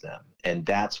expose them. And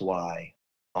that's why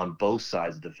on both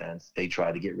sides of the fence, they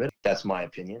tried to get rid of him. That's my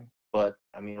opinion. But,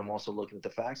 I mean, I'm also looking at the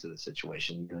facts of the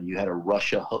situation. You know, you had a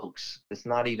Russia hoax. It's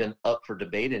not even up for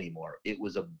debate anymore. It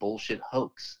was a bullshit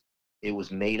hoax. It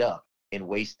was made up and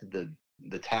wasted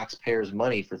the taxpayers'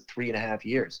 money for 3.5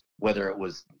 years, whether it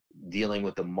was dealing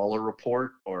with the Mueller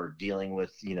report or dealing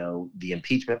with, you know, the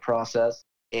impeachment process.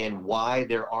 And why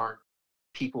there aren't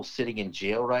people sitting in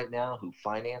jail right now who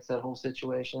financed that whole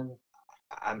situation,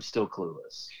 I'm still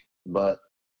clueless. But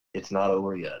it's not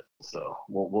over yet. So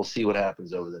we'll see what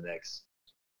happens over the next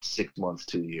 6 months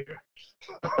to a year.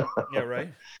 Yeah,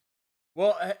 right.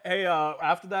 Well, hey,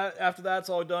 after that's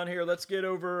all done here, let's get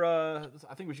over.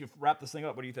 I think we should wrap this thing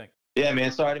up. What do you think? Yeah,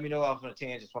 man. Sorry to be off on a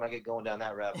tangent. When I get going down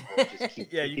that rabbit hole, just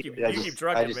keep, yeah, you keep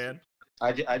trucking, man.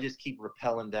 I just keep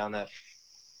rappelling down that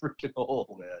freaking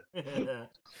hole, man.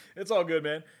 It's all good,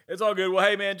 man. It's all good. Well,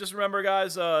 hey, man, just remember,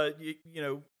 guys, you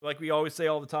know, like we always say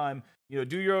all the time, you know,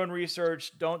 do your own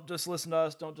research. Don't just listen to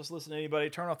us. Don't just listen to anybody.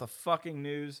 Turn off the fucking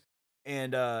news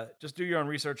and just do your own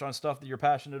research on stuff that you're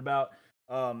passionate about.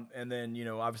 And then, you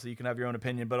know, obviously you can have your own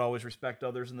opinion, but always respect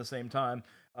others in the same time.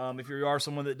 If you are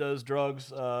someone that does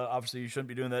drugs, obviously you shouldn't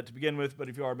be doing that to begin with, but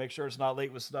if you are, make sure it's not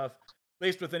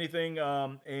laced with anything.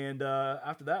 And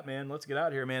after that, man, let's get out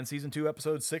of here, man. Season 2,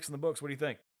 episode 6 in the books. What do you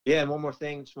think? Yeah, and one more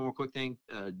quick thing.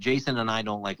 Jason and I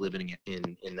don't like living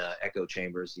in echo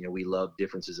chambers. You know, we love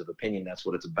differences of opinion. That's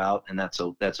what it's about, and that's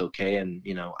okay. And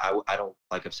you know, I don't,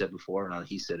 like I've said before, and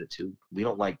he said it too. We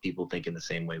don't like people thinking the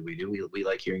same way we do. We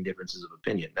like hearing differences of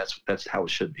opinion. That's how it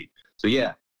should be. So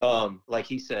yeah, like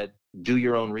he said, do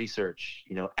your own research.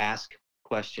 You know, ask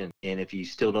questions, and if you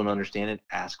still don't understand it,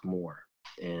 ask more.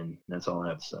 And that's all I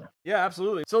have to say. Yeah,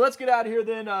 absolutely. So let's get out of here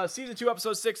then. Season 2,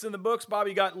 episode 6 in the books.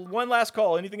 Bobby, got one last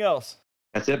call. Anything else?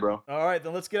 That's it, bro. All right,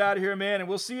 then let's get out of here, man. And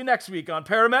we'll see you next week on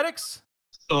Paramedics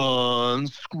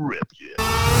Unscripted.